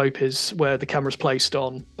in Rope is where the camera's placed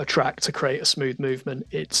on a track to create a smooth movement.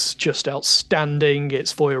 It's just outstanding.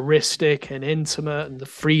 It's voyeuristic and intimate, and the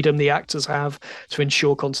freedom the actors have to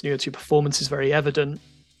ensure continuity of performance is very evident.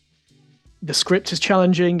 The script is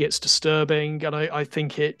challenging, it's disturbing, and I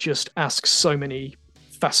think it just asks so many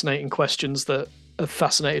fascinating questions that have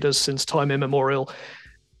fascinated us since time immemorial.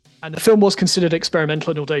 And the film was considered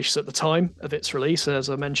experimental and audacious at the time of its release.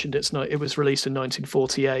 As I mentioned, it was released in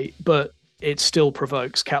 1948, but it still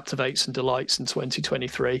provokes, captivates, and delights in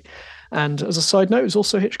 2023. And as a side note, it was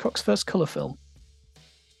also Hitchcock's first colour film.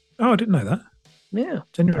 Oh, I didn't know that. Yeah,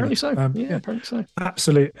 genuinely. apparently so. Apparently so.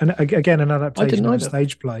 Absolute. And again, an adaptation of a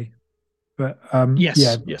stage play. But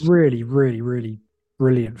yes. Really, really, really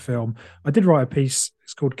brilliant film. I did write a piece.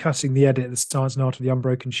 It's called "Cutting the Edit: The Science and Art of the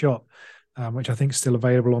Unbroken Shot," which I think is still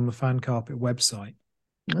available on the Fan Carpet website.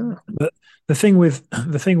 Oh. But the thing with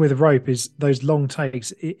Rope is those long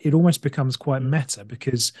takes. It almost becomes quite meta,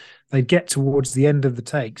 because they get towards the end of the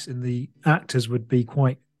takes, and the actors would be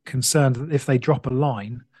quite concerned that if they drop a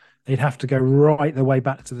line, they'd have to go right the way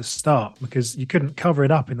back to the start, because you couldn't cover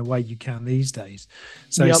it up in the way you can these days.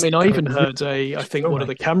 So yeah, I mean, I even heard I think one of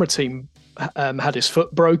the camera team had his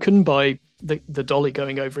foot broken by the dolly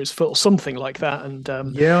going over his foot or something like that, and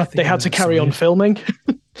I think they had to carry on filming.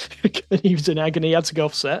 He was in agony, he had to go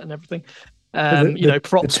off set and everything.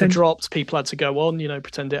 Props were dropped, people had to go on,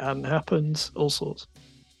 pretend it hadn't happened, all sorts.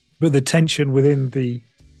 But the tension within the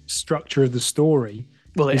structure of the story,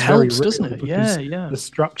 well, it helps, doesn't it? Yeah. The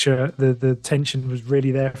structure, the tension was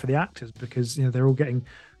really there for the actors, because they're all getting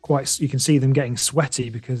you can see them getting sweaty,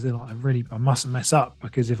 because they're like, I mustn't mess up,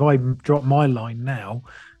 because if I drop my line now,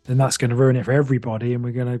 then that's going to ruin it for everybody,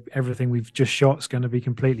 and everything we've just shot is going to be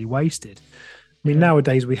completely wasted. I mean,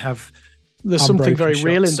 nowadays we have there's something very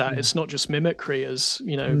real in that. It's not just mimicry, as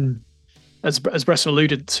as Bresson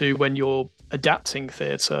alluded to, when you're adapting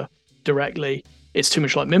theatre directly, it's too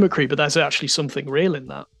much like mimicry, but there's actually something real in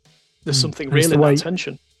that. There's something real in that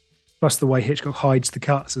tension. Plus the way Hitchcock hides the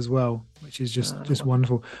cuts as well, which is just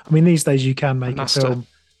wonderful. I mean, these days you can make a film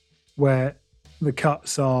where the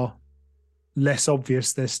cuts are less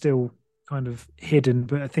obvious. They're still kind of hidden,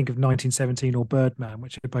 but I think of 1917 or Birdman,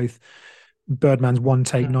 which are both Birdman's one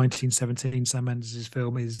take 1917. Sam Mendes'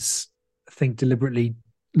 film is, I think, deliberately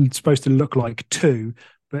supposed to look like two,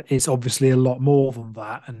 but it's obviously a lot more than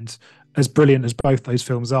that. And as brilliant as both those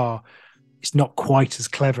films are, it's not quite as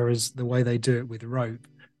clever as the way they do it with Rope.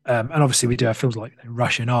 And obviously we do have films like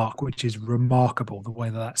Russian Ark, which is remarkable, the way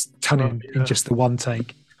that's done in just the one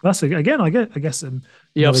take. That's again, I guess.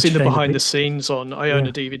 I've seen the behind the scenes on. I own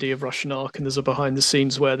a DVD of Russian Ark, and there's a behind the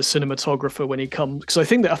scenes where the cinematographer, when he comes, because I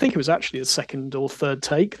think it was actually the second or third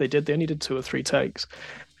take they only did 2 or 3 takes,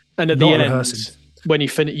 and at the end, when he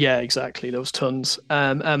exactly, there was tons.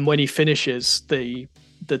 And when he finishes the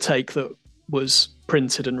take that was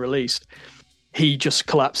printed and released, he just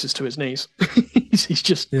collapses to his knees. he's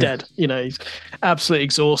just dead. He's absolutely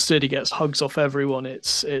exhausted. He gets hugs off everyone.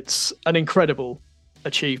 It's an incredible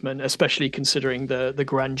achievement, especially considering the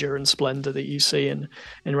grandeur and splendor that you see in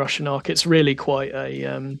Russian Ark. It's really quite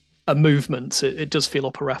a movement. It does feel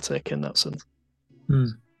operatic in that sense.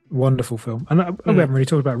 Wonderful film. And we haven't really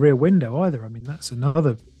talked about Rear Window either. I mean, that's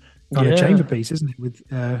another kind of chamber piece, isn't it? With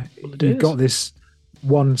you've got this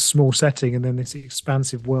one small setting and then this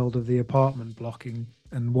expansive world of the apartment blocking,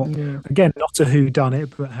 and what again, not a who done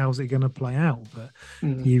it, but how's it going to play out. But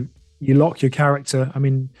you lock your character. I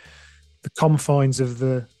mean, the confines of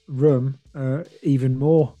the room are even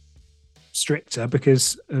more stricter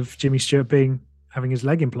because of Jimmy Stewart having his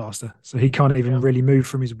leg in plaster, so he can't even really move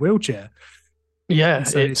from his wheelchair. Yeah,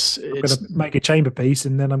 so it's I'm going to make a chamber piece,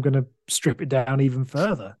 and then I'm going to strip it down even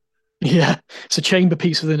further. Yeah, it's a chamber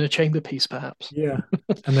piece within a chamber piece, perhaps. Yeah,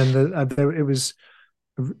 and then it was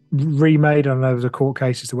remade. I know there was a court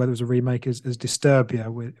case as to whether it was a remake as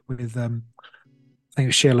Disturbia with I think it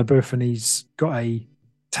was Shia LaBeouf, and he's got a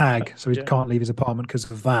tag, so he can't leave his apartment because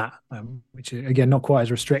of that. Which is, again, not quite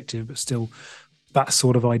as restrictive, but still that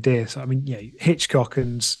sort of idea. So I mean, Hitchcock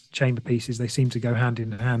and chamber pieces, they seem to go hand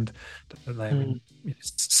in hand, don't they? I mean,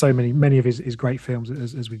 so many of his great films,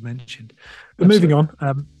 as we've mentioned. But moving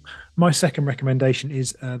on, my second recommendation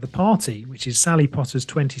is The Party, which is Sally Potter's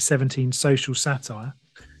 2017 social satire.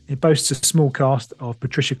 It boasts a small cast of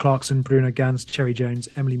Patricia Clarkson, Bruno Ganz, Cherry Jones,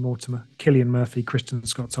 Emily Mortimer, Cillian Murphy, Kristen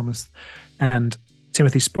Scott Thomas, and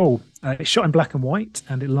Timothy Spall. It's shot in black and white,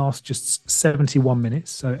 and it lasts just 71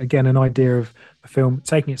 minutes. So again, an idea of a film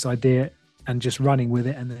taking its idea and just running with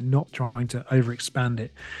it, and then not trying to overexpand it.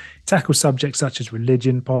 It tackles subjects such as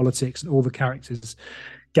religion, politics, and all the characters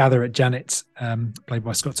gather at Janet's, played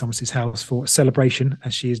by Scott Thomas's house, for a celebration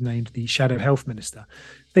as she is named the Shadow Health Minister.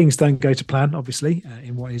 Things don't go to plan, obviously,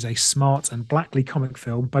 in what is a smart and blackly comic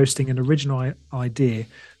film boasting an original idea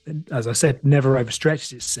that, as I said, never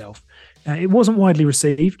overstretches itself. It wasn't widely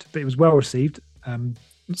received, but it was well received.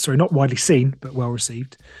 Not widely seen, but well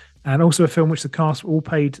received. And also a film which the cast all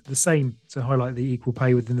paid the same to highlight the equal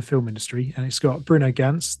pay within the film industry. And it's got Bruno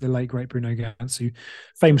Ganz, the late great Bruno Ganz, who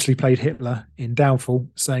famously played Hitler in Downfall,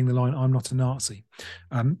 saying the line, "I'm not a Nazi."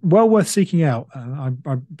 Well worth seeking out. I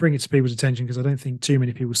bring it to people's attention because I don't think too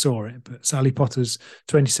many people saw it. But Sally Potter's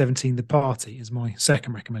 2017 The Party is my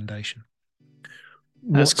second recommendation.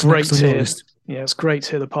 That's great to hear. Yeah, it's great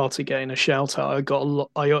to hear The Party getting a shout out. I got a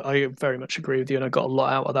lot. I very much agree with you, and I got a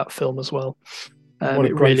lot out of that film as well. What a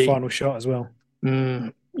great final shot as well.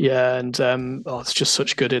 Yeah, and it's just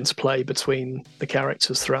such good interplay between the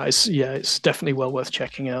characters throughout. It's definitely well worth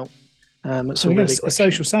checking out. It's a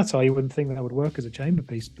social satire. You wouldn't think that would work as a chamber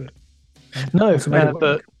piece, but no,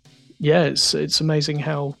 but yeah, it's amazing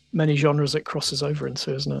how many genres it crosses over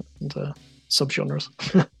into, isn't it? And subgenres.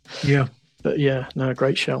 Yeah, but yeah, no,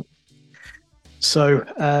 great shout. So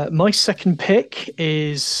my second pick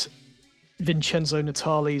is Vincenzo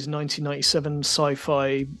Natali's 1997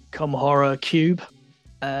 sci-fi cum horror Cube,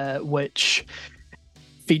 which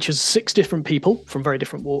features 6 different people from very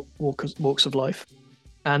different walks of life,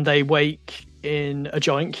 and they wake in a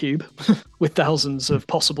giant cube with thousands of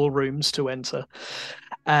possible rooms to enter,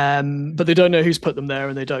 but they don't know who's put them there,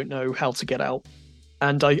 and they don't know how to get out.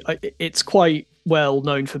 And it's quite well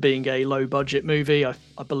known for being a low-budget movie. I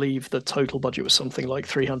believe the total budget was something like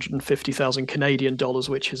 350,000 Canadian dollars,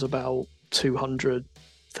 which is about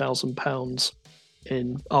 £200,000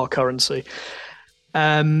 in our currency.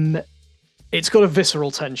 It's got a visceral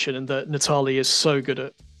tension, and that Natali is so good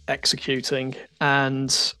at executing,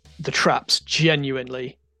 and the traps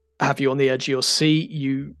genuinely have you on the edge of your seat.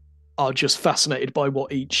 You are just fascinated by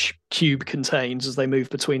what each cube contains as they move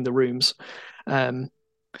between the rooms. The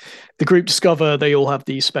group discover they all have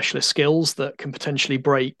these specialist skills that can potentially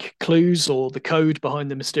break clues or the code behind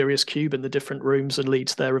the mysterious cube in the different rooms and lead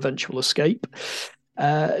to their eventual escape.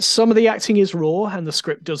 Some of the acting is raw, and the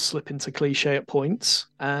script does slip into cliche at points,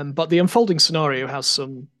 but the unfolding scenario has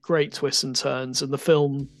some great twists and turns, and the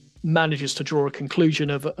film manages to draw a conclusion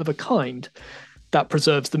of a kind that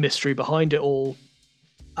preserves the mystery behind it all.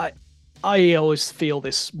 I always feel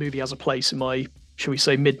this movie has a place in my, shall we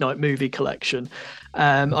say, midnight movie collection.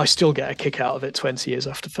 I still get a kick out of it 20 years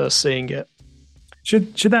after first seeing it.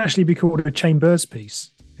 Should that actually be called a Chambers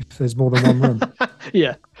piece if there's more than one room?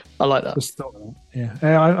 Yeah, I like that. Just thought of that.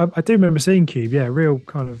 Yeah, I do remember seeing Cube. Yeah, real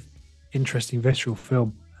kind of interesting visceral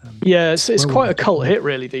film. Yeah, it's well quite a worth cult it. hit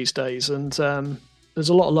really these days, and there's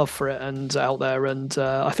a lot of love for it and out there, and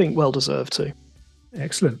I think well deserved too.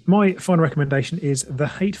 Excellent. My final recommendation is The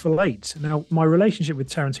Hateful Eight. Now, my relationship with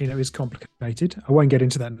Tarantino is complicated. I won't get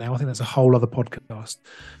into that now. I think that's a whole other podcast.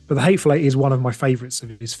 But The Hateful Eight is one of my favourites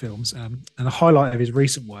of his films, and a highlight of his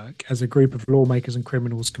recent work as a group of lawmakers and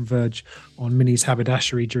criminals converge on Minnie's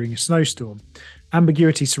haberdashery during a snowstorm.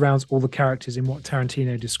 Ambiguity surrounds all the characters in what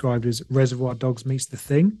Tarantino described as Reservoir Dogs meets The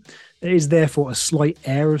Thing. There is therefore a slight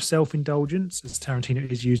air of self-indulgence, as Tarantino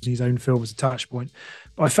is using his own film as a touch point.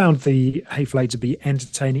 But I found The Hateful Eight to be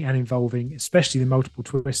entertaining and involving, especially the multiple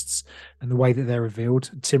twists and the way that they're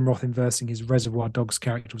revealed. Tim Roth inversing his Reservoir Dogs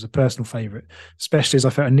character was a personal favourite, especially as I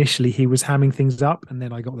felt initially he was hamming things up, and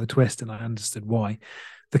then I got the twist and I understood why.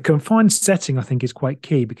 The confined setting, I think, is quite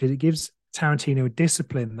key because it gives Tarantino a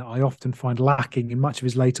discipline that I often find lacking in much of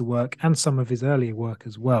his later work and some of his earlier work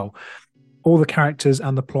as well. All the characters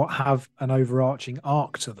and the plot have an overarching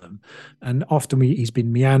arc to them, and often he's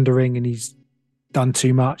been meandering and he's done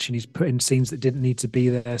too much and he's put in scenes that didn't need to be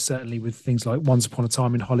there, certainly with things like Once Upon a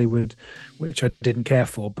Time in Hollywood, which I didn't care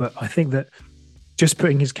for. But I think that just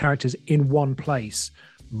putting his characters in one place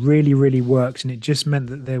really, really worked, and it just meant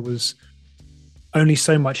that there was only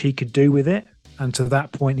so much he could do with it. And to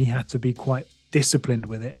that point, he had to be quite disciplined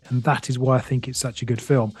with it. And that is why I think it's such a good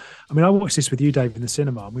film. I mean, I watched this with you, Dave, in the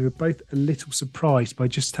cinema, and we were both a little surprised by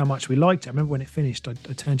just how much we liked it. I remember when it finished, I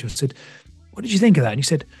turned to you and said, "What did you think of that?" And you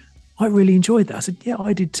said, "I really enjoyed that." I said, "Yeah,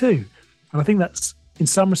 I did too." And I think that's in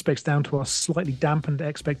some respects down to our slightly dampened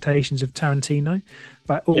expectations of Tarantino,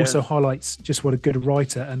 but also highlights just what a good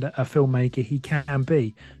writer and a filmmaker he can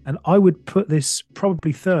be. And I would put this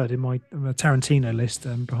probably third in my Tarantino list,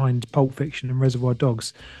 behind Pulp Fiction and Reservoir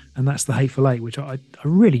Dogs, and that's The Hateful Eight, which I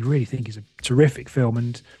really, really think is a terrific film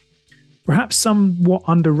and perhaps somewhat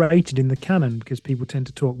underrated in the canon because people tend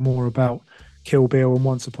to talk more about Kill Bill and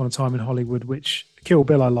Once Upon a Time in Hollywood, which Kill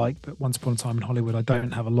Bill I like, but Once Upon a Time in Hollywood I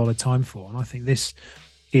don't have a lot of time for. And I think this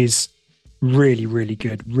is really, really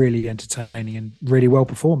good, really entertaining, and really well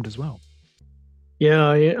performed as well. Yeah,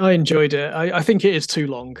 I enjoyed it. I think it is too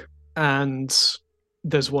long, and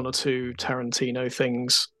there's one or two Tarantino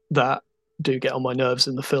things that do get on my nerves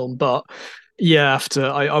in the film. But yeah, after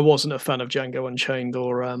I wasn't a fan of Django Unchained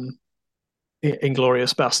or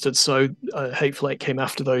Inglourious Bastards, so Hateful Eight came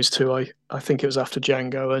after those two. I think it was after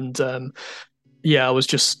Django, and yeah, I was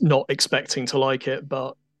just not expecting to like it,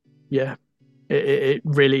 but yeah, it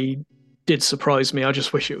really did surprise me. I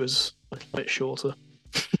just wish it was a little bit shorter.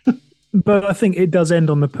 But I think it does end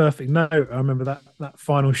on the perfect note. I remember that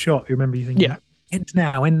final shot. You remember you thinking, yeah, end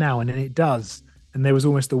now, and then it does. And there was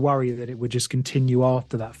almost a worry that it would just continue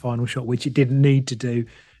after that final shot, which it didn't need to do.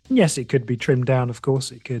 And yes, it could be trimmed down, of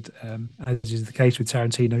course. It could, as is the case with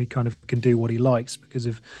Tarantino, he kind of can do what he likes because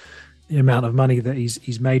of the amount of money that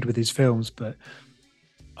he's made with his films. But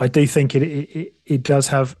I do think it does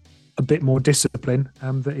have a bit more discipline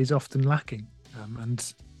that is often lacking.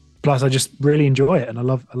 And plus, I just really enjoy it, and I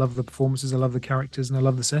love the performances, I love the characters, and I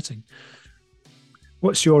love the setting.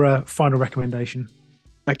 What's your final recommendation?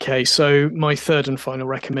 Okay, so my third and final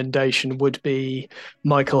recommendation would be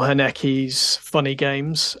Michael Haneke's Funny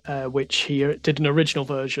Games, which he did an original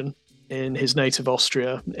version in his native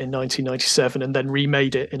Austria in 1997, and then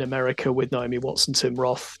remade it in America with Naomi Watts and Tim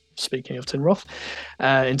Roth. Speaking of Tim Roth,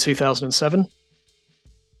 in 2007,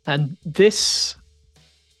 and this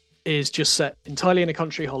is just set entirely in a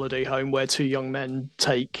country holiday home where two young men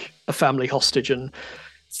take a family hostage and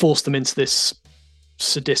force them into this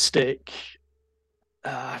sadistic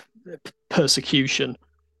persecution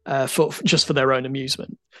for their own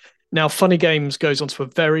amusement. Now, Funny Games goes onto a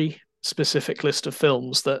very specific list of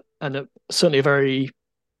films certainly a very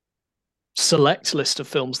select list of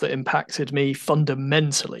films that impacted me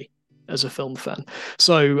fundamentally as a film fan.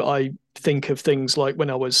 So I think of things like when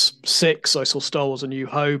I was 6, I saw Star Wars: A New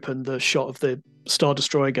Hope, and the shot of the Star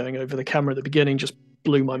Destroyer going over the camera at the beginning just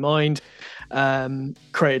blew my mind.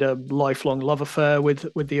 Created a lifelong love affair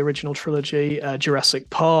with the original trilogy. Jurassic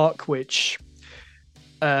Park, which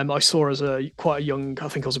I saw as quite a young, I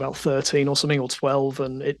think I was about 13 or something, or 12,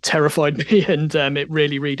 and it terrified me, and it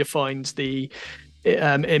really redefined the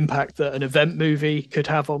impact that an event movie could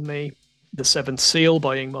have on me. The Seventh Seal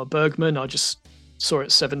by Ingmar Bergman, I just saw it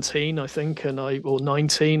at 17, I think, or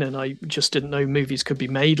 19, and I just didn't know movies could be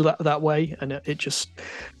made that way, and it just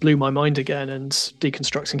blew my mind again. And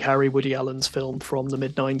Deconstructing Harry, Woody Allen's film from the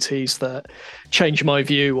mid-90s that changed my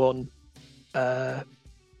view on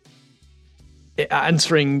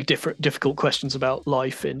answering difficult questions about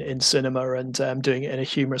life in cinema and doing it in a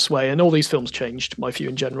humorous way. And all these films changed my view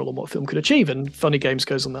in general on what film could achieve. And Funny Games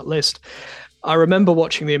goes on that list. I remember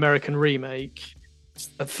watching the American remake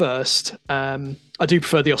at first. I do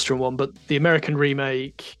prefer the Austrian one, but the American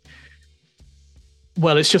remake,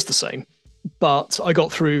 well, it's just the same. But I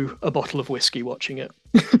got through a bottle of whiskey watching it.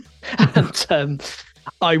 And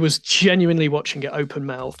I was genuinely watching it open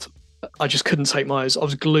mouthed. I just couldn't take my eyes. I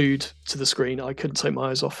was glued to the screen. I couldn't take my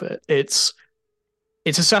eyes off it. It's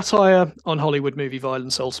a satire on Hollywood movie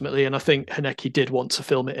violence ultimately, and I think Haneke did want to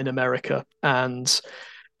film it in America and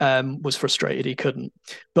was frustrated he couldn't.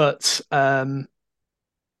 But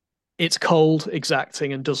it's cold,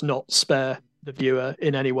 exacting, and does not spare the viewer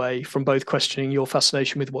in any way from both questioning your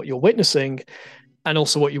fascination with what you're witnessing and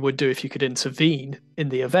also what you would do if you could intervene in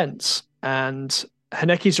the events. And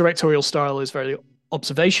Haneke's directorial style is very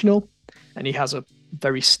observational, and he has a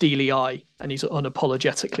very steely eye, and he's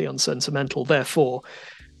unapologetically unsentimental. Therefore,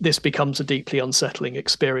 this becomes a deeply unsettling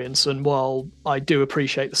experience. And while I do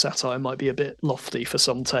appreciate the satire might be a bit lofty for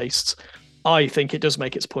some tastes, I think it does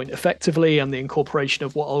make its point effectively, and the incorporation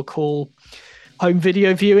of what I'll call home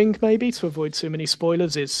video viewing, maybe to avoid too many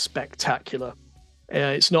spoilers, is spectacular.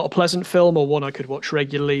 It's not a pleasant film or one I could watch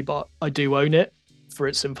regularly, but I do own it for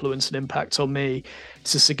its influence and impact on me.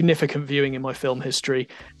 It's a significant viewing in my film history,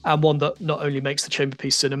 and one that not only makes the chamber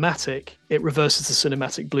piece cinematic, it reverses the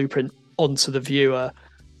cinematic blueprint onto the viewer.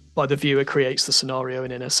 By the viewer creates the scenario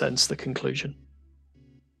and, in a sense, the conclusion.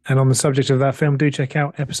 And on the subject of that film, do check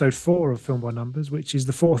out episode 4 of Film by Numbers, which is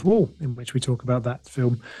The Fourth Wall, in which we talk about that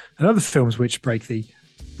film and other films which break the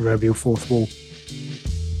proverbial fourth wall.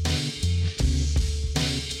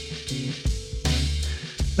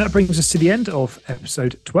 That brings us to the end of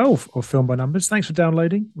episode 12 of Film by Numbers. Thanks for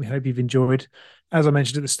downloading. We hope you've enjoyed. As I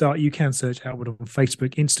mentioned at the start, you can search Outward on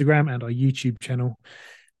Facebook, Instagram, and our YouTube channel.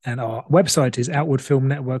 And our website is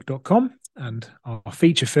outwardfilmnetwork.com. And our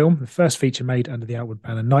feature film, the first feature made under the Outward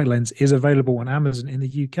banner, Night Lens, is available on Amazon in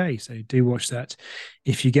the UK. So do watch that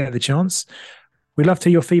if you get the chance. We'd love to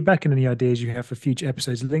hear your feedback and any ideas you have for future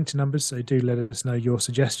episodes linked to Numbers. So do let us know your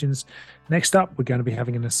suggestions. Next up, we're going to be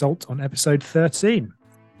having an assault on episode 13.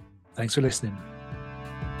 Thanks for listening.